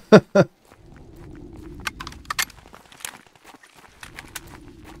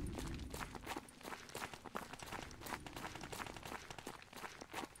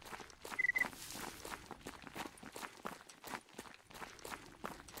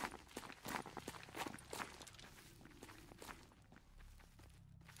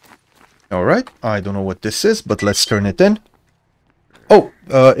 Alright, I don't know what this is, but let's turn it in. Oh,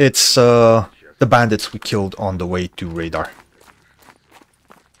 it's the bandits we killed on the way to radar.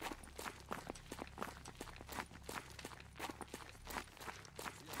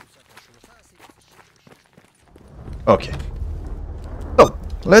 Okay. So,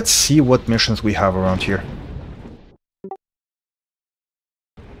 let's see what missions we have around here.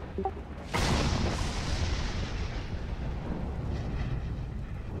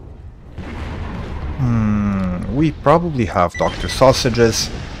 We probably have Dr. Sausages.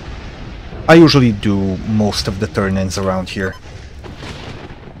 I usually do most of the turn-ins around here.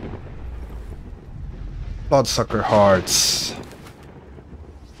 Bloodsucker Hearts.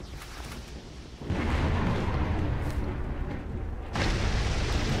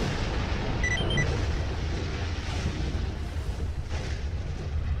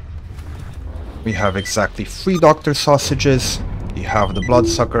 We have exactly 3 Dr. Sausages. We have the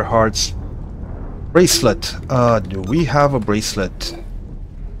Bloodsucker Hearts. Bracelet. Do we have a bracelet?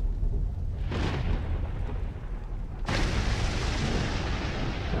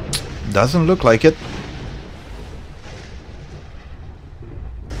 Doesn't look like it.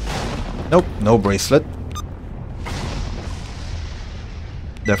 Nope, no bracelet.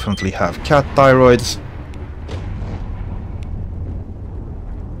 Definitely have cat thyroids.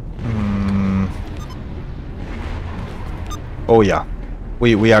 Oh yeah.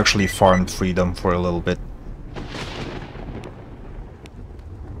 We actually farmed freedom for a little bit.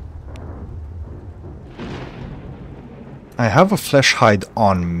 I have a flesh hide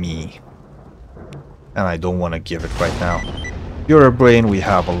on me. And I don't want to give it right now. Brain, we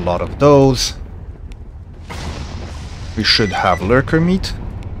have a lot of those. We should have lurker meat.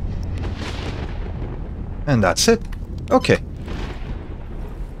 And that's it. Okay.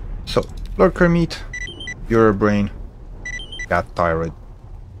 So, lurker meat, brain, cat thyroid.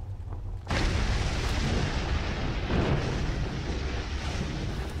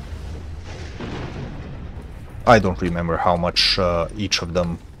 I don't remember how much each of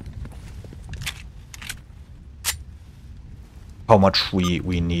them... how much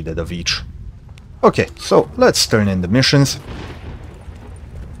we needed of each. Okay, so let's turn in the missions.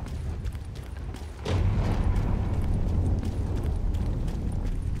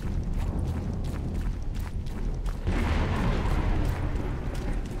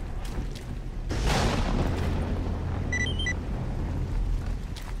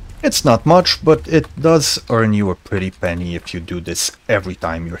 It's not much, but it does earn you a pretty penny if you do this every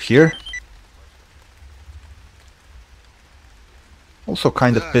time you're here. Also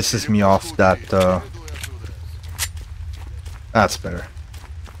kind of pisses me off that... that's better.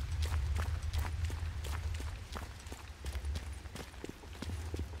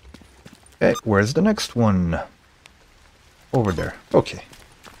 Okay, where's the next one? Over there. Okay.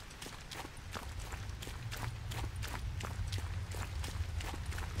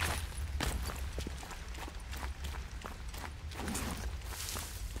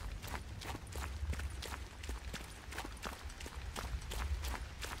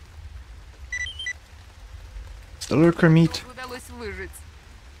 The lurker meat.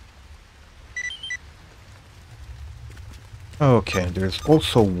 Okay, there's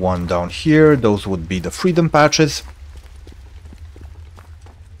also one down here. Those would be the freedom patches.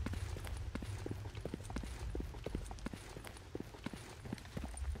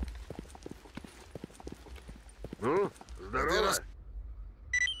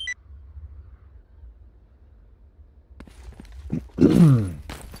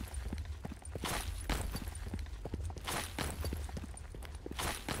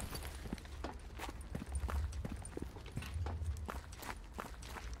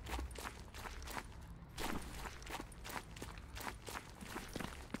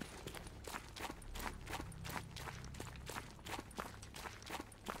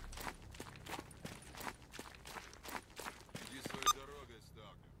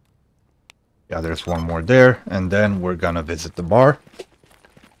 Yeah, there's one more there, and then we're gonna visit the bar.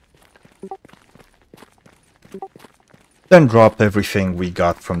 Then drop everything we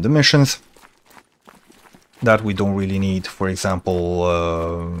got from the missions that we don't really need. For example,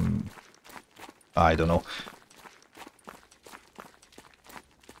 I don't know.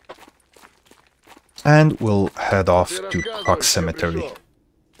 And we'll head off to Cox Cemetery.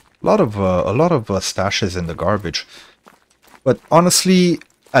 A lot of stashes in the garbage, but honestly,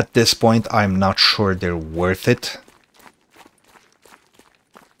 at this point, I'm not sure they're worth it.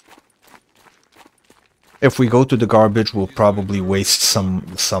 If we go to the garbage, we'll probably waste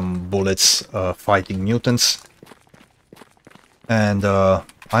some bullets fighting mutants. And I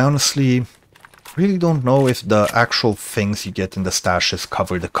honestly really don't know if the actual things you get in the stashes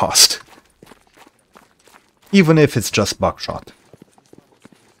cover the cost. Even if it's just buckshot.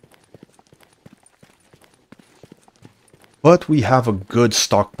 But we have a good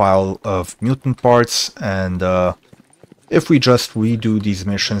stockpile of mutant parts, and if we just redo these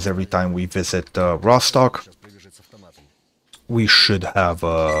missions every time we visit Rostock, we should have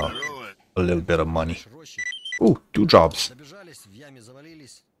a little bit of money. Ooh, 2 jobs.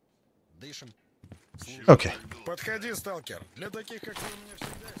 Okay.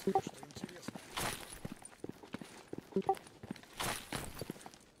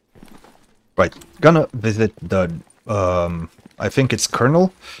 Right, gonna visit the... I think it's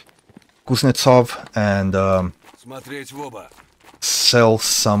Colonel Kuznetsov, and sell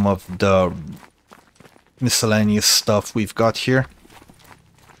some of the miscellaneous stuff we've got here.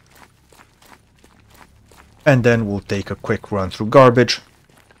 And then we'll take a quick run through garbage.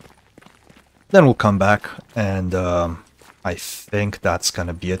 Then we'll come back, and I think that's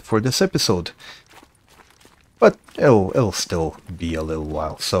gonna be it for this episode. But it'll still be a little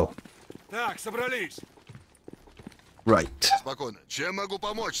while, so... Right.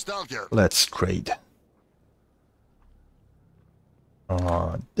 Let's trade.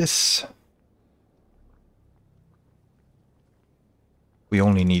 This... We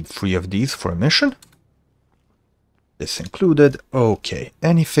only need 3 of these for a mission. This included. Okay.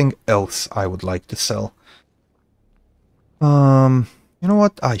 Anything else I would like to sell? You know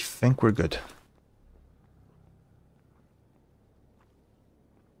what? I think we're good.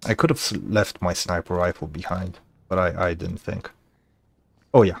 I could have left my sniper rifle behind, but I didn't think.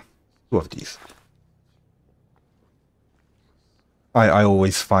 Oh yeah, 2 of these. I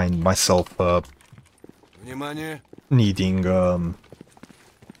always find myself Внимание! needing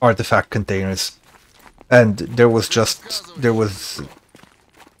artifact containers, and there was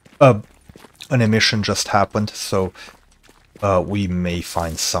a an emission just happened, so we may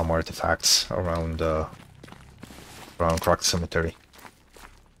find some artifacts around Rock Cemetery.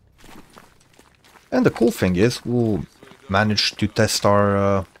 And the cool thing is, we'll manage to test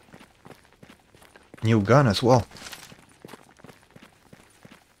our new gun as well.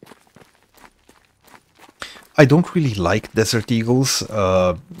 I don't really like Desert Eagles.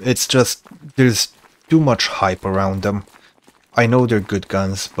 It's just, there's too much hype around them. I know they're good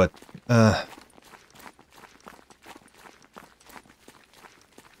guns, but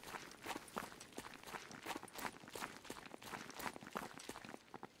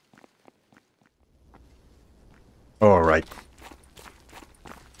alright.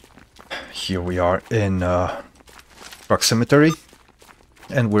 Here we are in Rock Cemetery,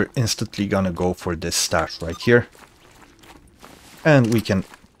 and we're instantly gonna go for this stash right here. And we can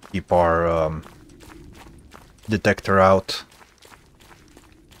keep our detector out.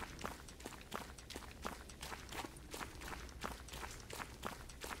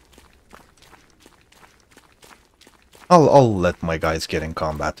 I'll let my guys get in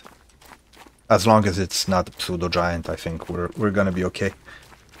combat. As long as it's not a pseudo giant, I think we're gonna be okay.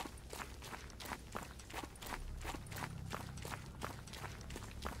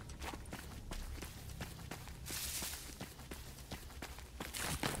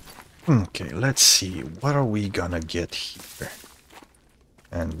 Okay, let's see. What are we gonna get here?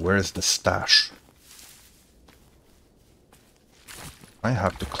 And where's the stash? I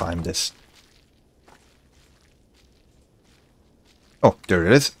have to climb this. Oh, there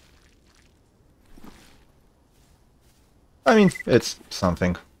it is. I mean, it's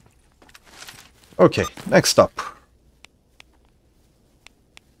something. Okay, next up.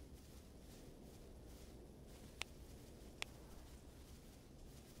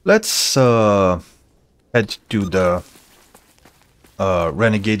 Let's head to the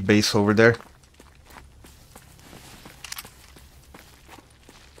Renegade base over there.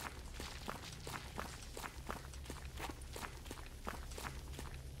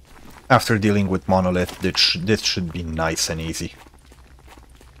 After dealing with Monolith, this should be nice and easy.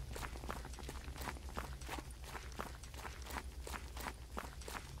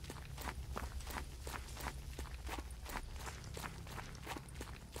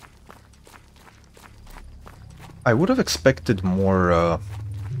 I would have expected more...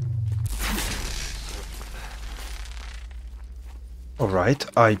 Alright,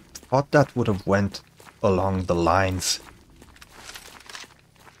 I thought that would have went along the lines.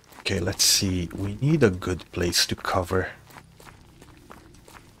 Okay, let's see. We need a good place to cover.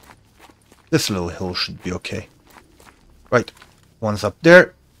 This little hill should be okay. Right, one's up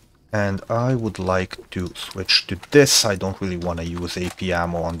there. And I would like to switch to this. I don't really want to use AP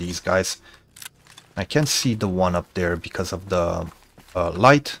ammo on these guys. I can't see the one up there because of the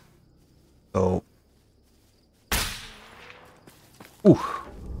light. So... Ooh,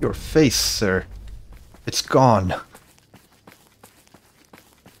 your face, sir. It's gone.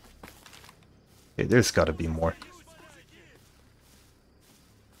 Okay, there's gotta be more.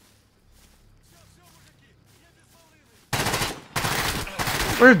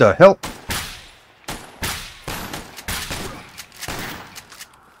 Where the hell?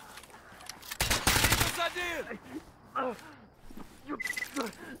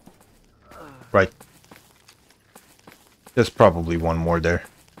 Right. There's probably one more there.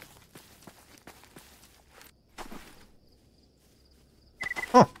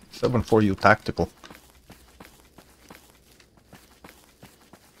 Huh, 7-4U tactical.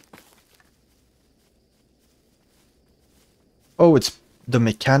 Oh, it's the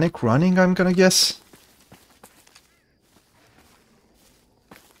mechanic running, I'm gonna guess?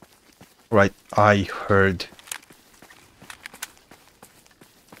 Right, I heard.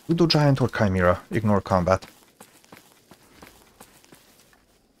 Pseudo Giant or Chimera? Ignore combat.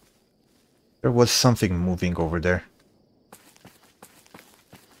 There was something moving over there.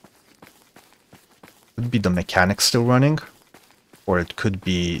 Could be the mechanic still running, or it could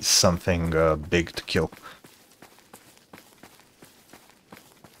be something big to kill.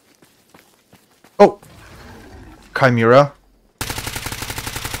 Oh! Chimera.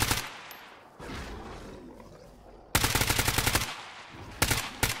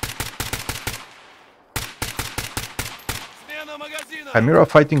 Chimera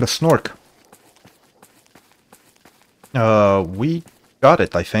fighting a Snork. We got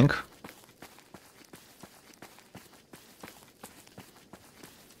it, I think.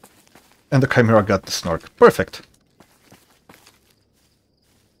 And the Chimera got the Snork. Perfect.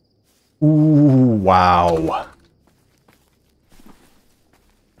 Ooh, wow.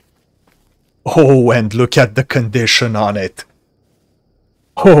 Oh, and look at the condition on it.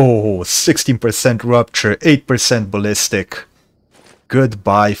 Oh, 16% rupture, 8% ballistic.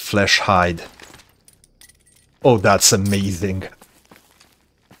 Goodbye, flesh hide. Oh, that's amazing.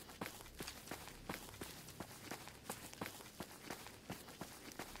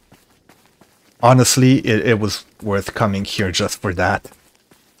 Honestly, it was worth coming here just for that.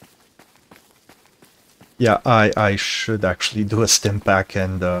 Yeah, I should actually do a stim pack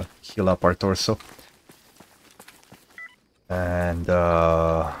and heal up our torso. And, you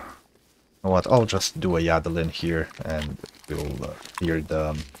know what, I'll just do a Yadelin here and we'll clear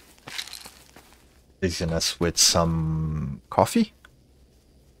the dizziness with some coffee?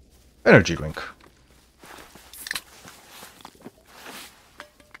 Energy drink.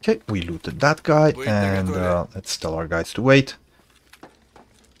 Okay, we looted that guy, and let's tell our guys to wait.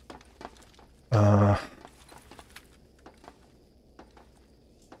 Oh,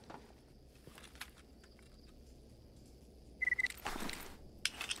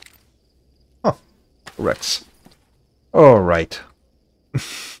 Rex. Alright.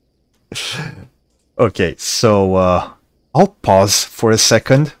 Okay, so I'll pause for a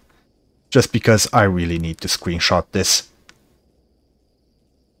second, just because I really need to screenshot this.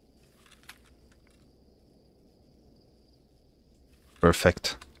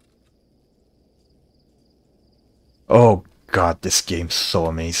 Perfect. Oh god, this game's so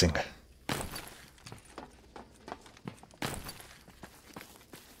amazing.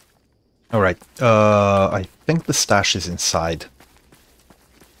 Alright, I think the stash is inside.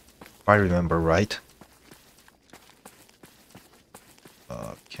 If I remember right.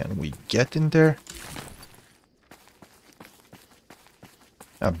 Can we get in there?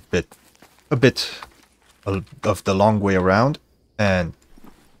 A bit of the long way around, and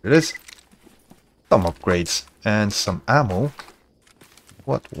here it is. Some upgrades and some ammo.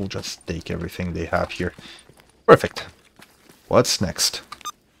 What? We'll just take everything they have here. Perfect. What's next?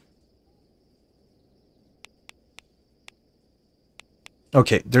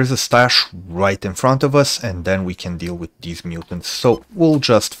 Okay, there's a stash right in front of us, and then we can deal with these mutants. So we'll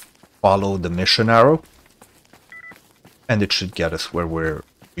just follow the mission arrow, and it should get us where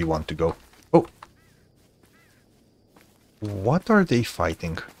we want to go. Oh! What are they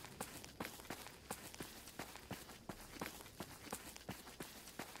fighting?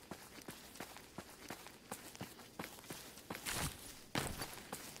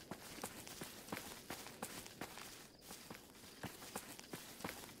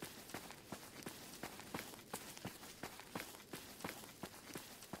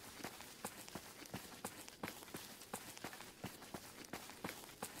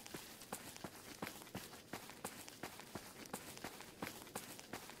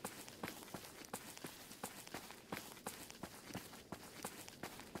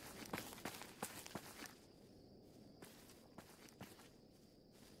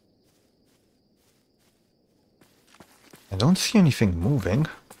 I don't see anything moving.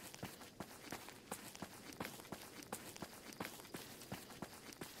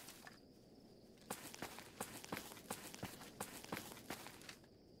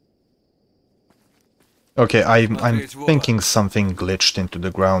 Okay, I'm thinking something glitched into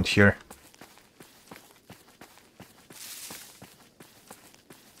the ground here.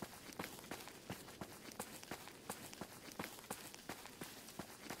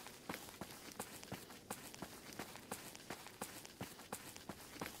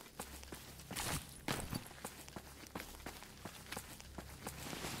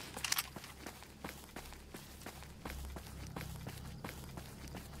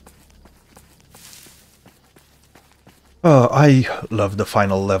 I love the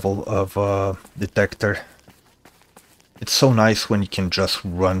final level of Detector. It's so nice when you can just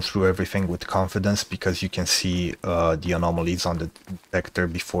run through everything with confidence, because you can see the anomalies on the detector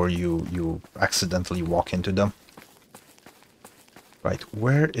before you accidentally walk into them. Right,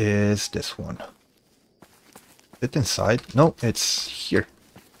 where is this one? Is it inside? No, it's here.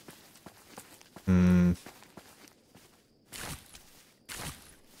 No.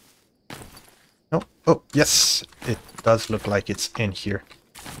 Oh, yes, it does look like it's in here.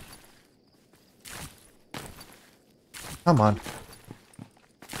 Come on.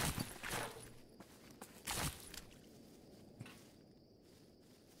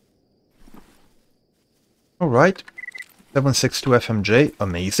 Alright. 762 FMJ,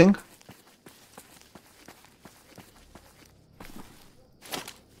 amazing.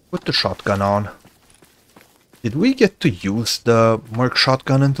 Put the shotgun on. Did we get to use the Merc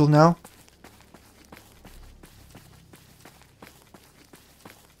shotgun until now?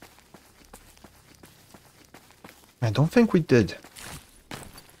 I don't think we did.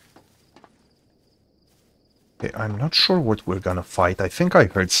 Okay, I'm not sure what we're gonna fight. I think I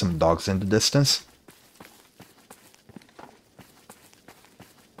heard some dogs in the distance.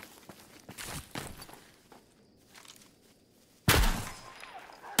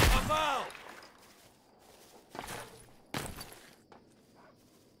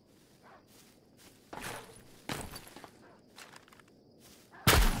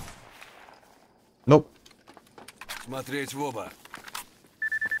 Nope. Смотреть в оба.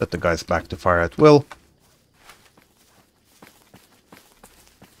 Let the guys back to fire at will.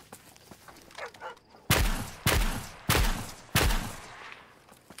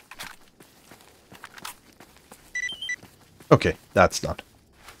 Okay, that's done.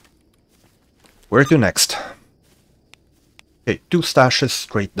 Where to next? Okay, 2 stashes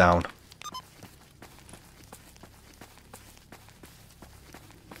straight down.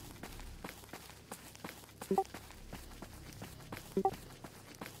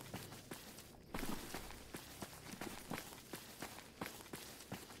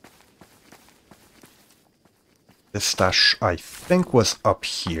 This stash, I think, was up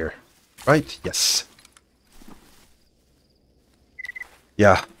here, right? Yes.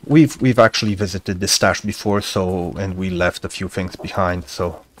 Yeah, we've actually visited this stash before, so, and we left a few things behind,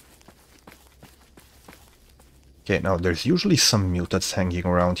 so. Okay, now there's usually some mutants hanging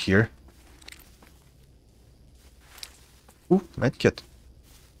around here. Ooh, medkit.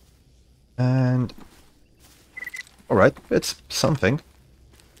 And alright, it's something.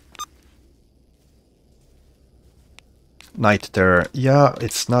 Night Terror. Yeah,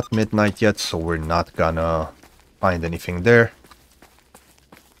 it's not midnight yet, so we're not gonna find anything there.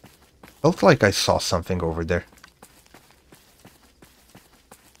 Felt like I saw something over there.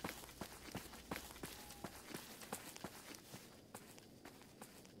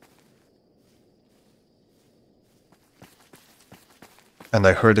 And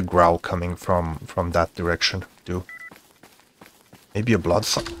I heard a growl coming from that direction, too. Maybe a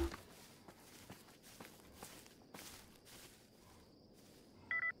bloodsucker.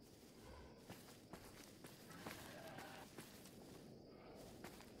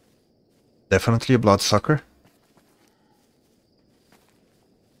 Definitely a bloodsucker.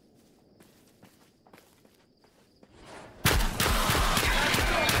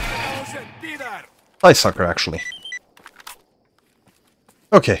 Eye sucker, actually.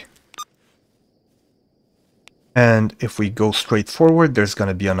 Okay. And if we go straight forward, there's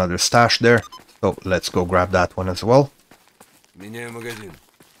gonna be another stash there. So let's go grab that one as well. Меняю магазин.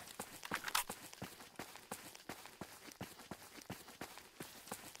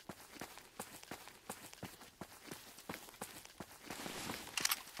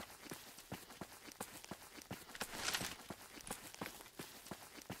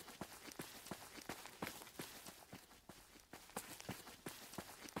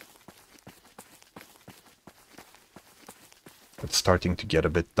 It's starting to get a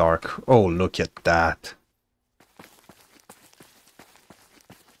bit dark. Oh, look at that.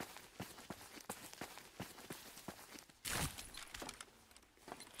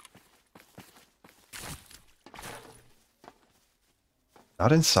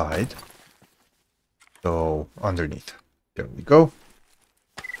 Not inside. So, underneath. There we go.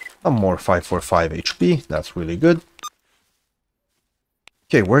 Some more 545 HP. That's really good.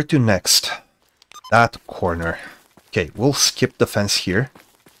 Okay, where to next? That corner. Okay, we'll skip the fence here.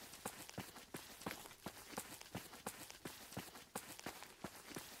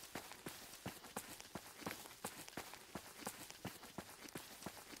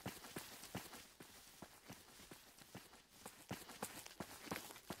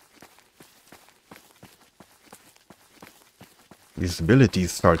 Visibility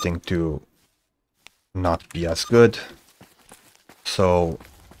is starting to not be as good. So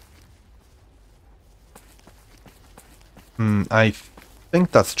I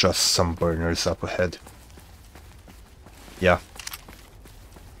think that's just some burners up ahead. Yeah.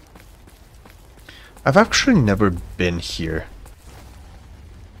 I've actually never been here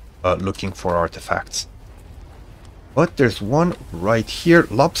looking for artifacts. But there's one right here.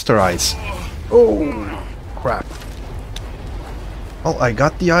 Lobster eyes. Oh, crap. Well, I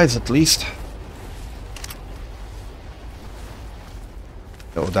got the eyes at least.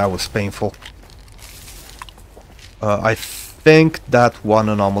 Oh, that was painful. I think that one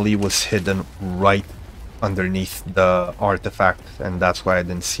anomaly was hidden right underneath the artifact, and that's why I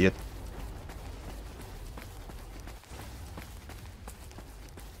didn't see it.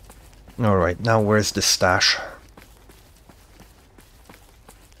 Alright, now where's the stash?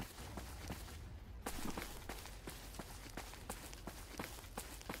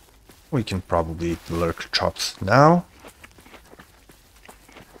 We can probably eat the lurker chops now.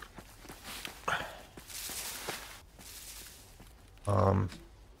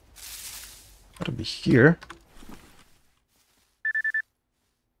 Gotta be here.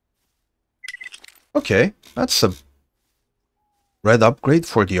 Okay, that's a red upgrade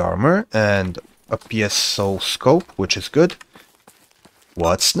for the armor and a PSO scope, which is good.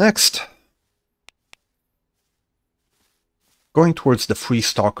 What's next? Going towards the free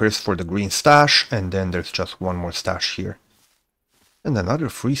stalkers for the green stash, and then there's just one more stash here. And another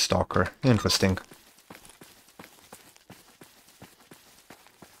free stalker. Interesting.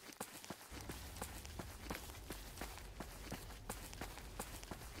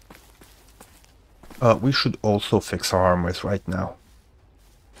 We should also fix our armors right now.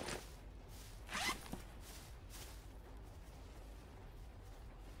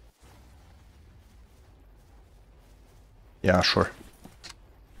 Yeah, sure.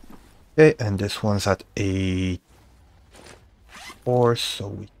 Okay, and this one's at 8.4, so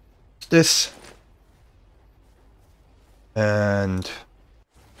we use this. And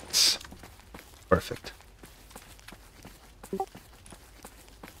it's perfect.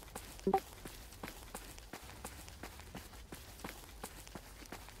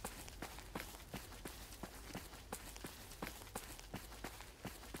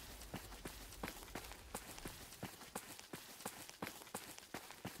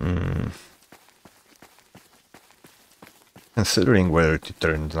 Considering whether to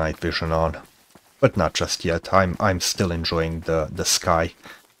turn the night vision on, but not just yet. I'm still enjoying the sky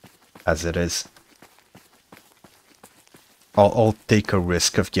as it is. I'll take a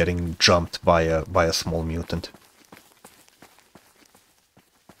risk of getting jumped by a small mutant.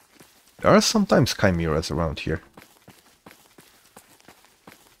 There are sometimes chimeras around here.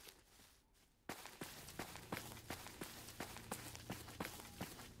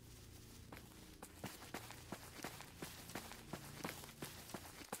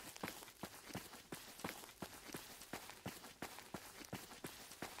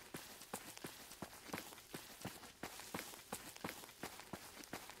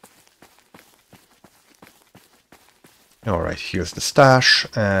 Alright, here's the stash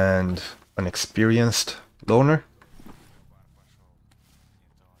and an experienced loner.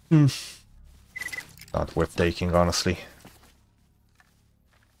 Not worth taking, honestly.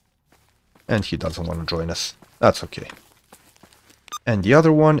 And he doesn't want to join us. That's okay. And the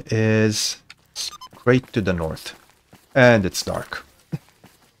other one is straight to the north. And it's dark.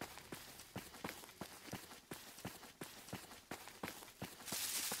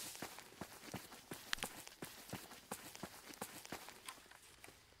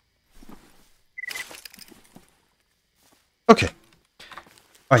 Okay.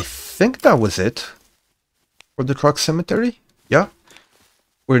 I think that was it for the truck cemetery. Yeah.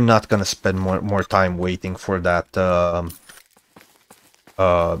 We're not gonna spend more time waiting for that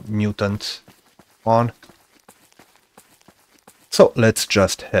mutant on. So let's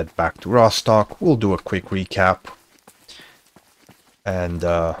just head back to Rostock. We'll do a quick recap and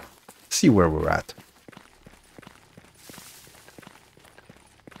see where we're at.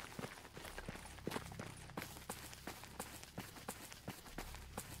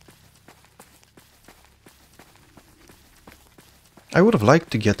 I would have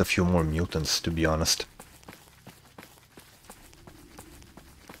liked to get a few more mutants, to be honest.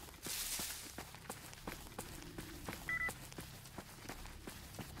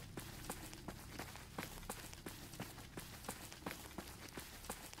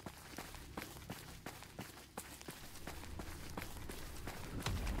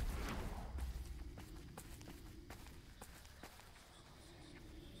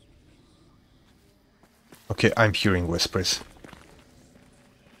 Okay, I'm hearing whispers.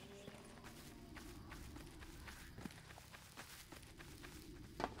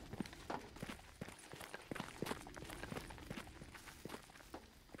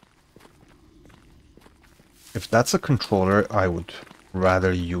 If that's a controller, I would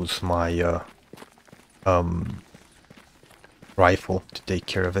rather use my rifle to take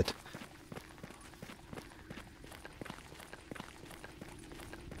care of it.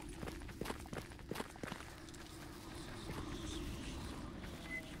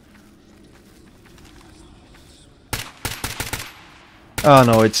 Oh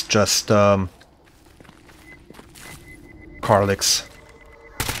no, it's just Carlix.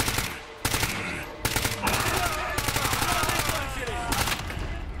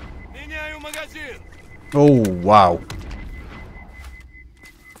 Oh, wow.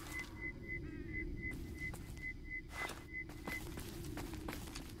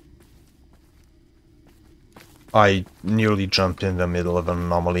 I nearly jumped in the middle of an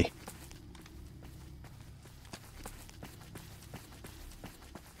anomaly.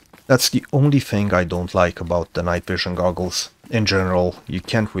 That's the only thing I don't like about the night vision goggles. In general, you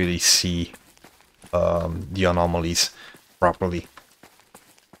can't really see the anomalies properly.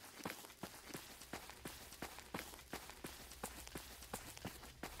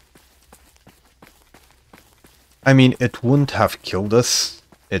 I mean, it wouldn't have killed us.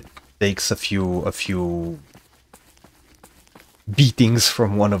 It takes a few beatings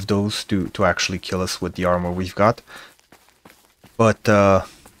from one of those to actually kill us with the armor we've got. But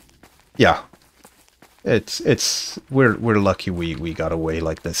yeah, we're lucky we got away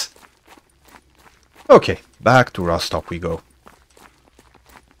like this. Okay, back to Rostov we go.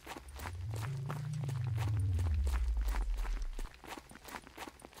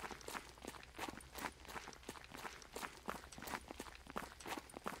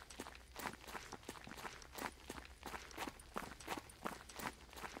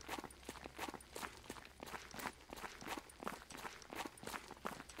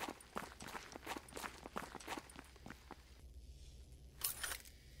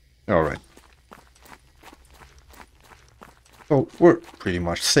 Alright. So we're pretty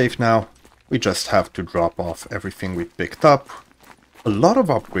much safe now. We just have to drop off everything we picked up. A lot of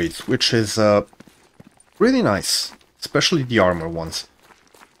upgrades, which is really nice, especially the armor ones.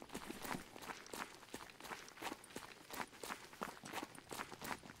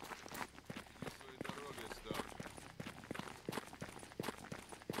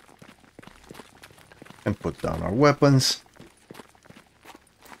 And put down our weapons.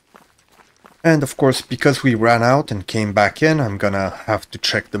 And of course, because we ran out and came back in, I'm gonna have to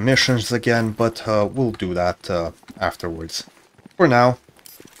check the missions again, but we'll do that afterwards. For now,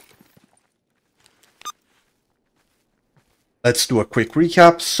 let's do a quick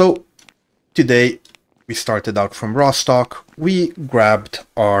recap. So, today we started out from Rostock. We grabbed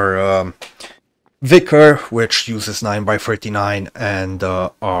our Vicar, which uses 9x39, and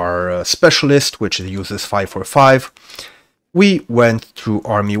our Specialist, which uses 545. We went through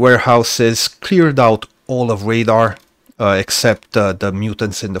army warehouses, cleared out all of radar, except the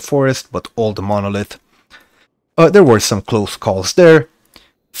mutants in the forest, but all the monolith. There were some close calls there.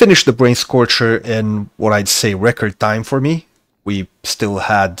 Finished the Brain Scorcher in what I'd say record time for me. We still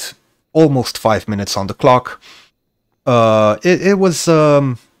had almost 5 minutes on the clock. It was,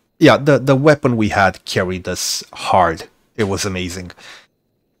 yeah, the weapon we had carried us hard. It was amazing.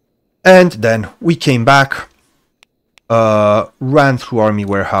 And then we came back. Ran through army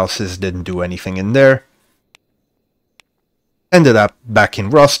warehouses, didn't do anything in there. Ended up back in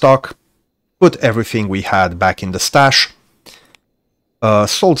Rostock, put everything we had back in the stash,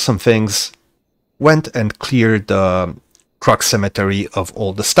 sold some things, went and cleared the truck cemetery of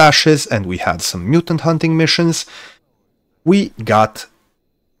all the stashes, and we had some mutant hunting missions. We got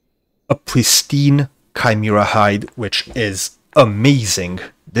a pristine Chimera hide, which is amazing.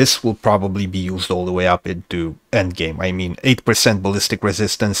 This will probably be used all the way up into endgame. I mean, 8% ballistic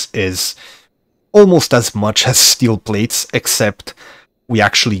resistance is almost as much as steel plates, except we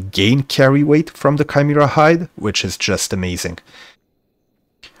actually gain carry weight from the Chimera hide, which is just amazing.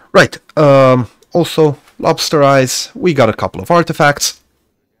 Right, also, lobster eyes, we got a couple of artifacts.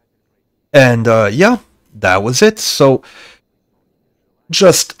 And yeah, that was it. So,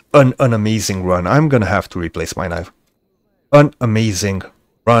 just an amazing run. I'm gonna have to replace my knife. An amazing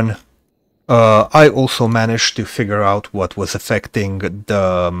run. I also managed to figure out what was affecting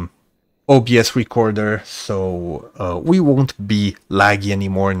the OBS recorder, so we won't be laggy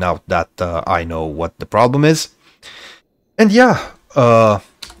anymore now that I know what the problem is. And yeah,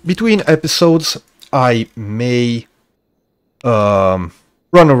 between episodes, I may run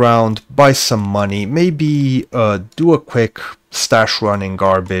around, buy some money, maybe do a quick stash run in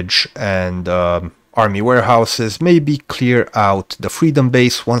garbage and army warehouses, maybe clear out the Freedom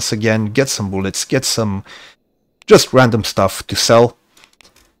Base once again, get some bullets, get some just random stuff to sell.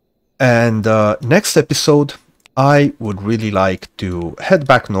 And next episode, I would really like to head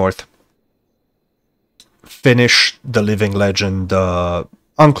back north, finish the Living Legend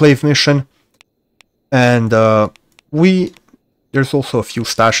Enclave mission, and there's also a few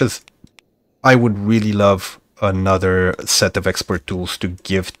stashes. I would really love another set of expert tools to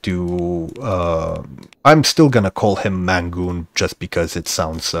give to, I'm still gonna call him Mangoon just because it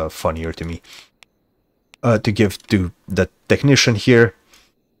sounds funnier to me, to give to the technician here.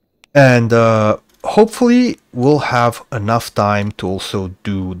 And hopefully we'll have enough time to also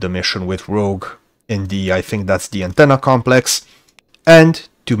do the mission with Rogue in the, I think that's the antenna complex, and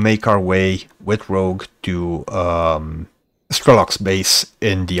to make our way with Rogue to Strelok's base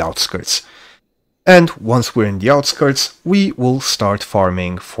in the outskirts. And once we're in the outskirts, we will start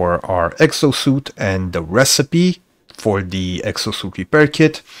farming for our exosuit and the recipe for the exosuit repair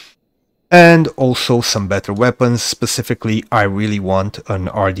kit. and also some better weapons. Specifically, I really want an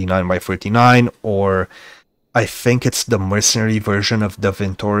RD9x39, or I think it's the mercenary version of the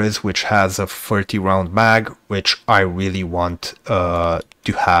Ventores, which has a 30-round mag, which I really want to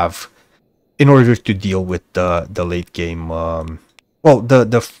have in order to deal with the late game, well,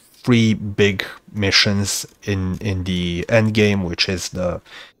 the 3 big missions in the end game, which is the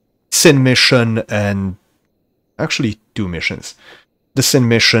Sin mission and actually 2 missions. The Sin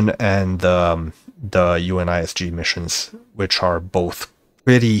mission and the UNISG missions, which are both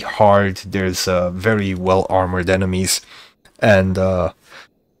pretty hard. There's very well armored enemies, and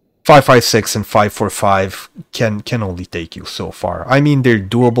 556 and 545 can only take you so far. I mean, they're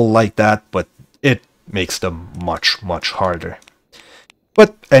doable like that, but it makes them much harder.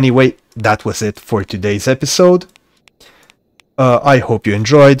 But anyway, that was it for today's episode. I hope you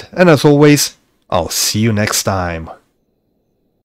enjoyed, and as always, I'll see you next time.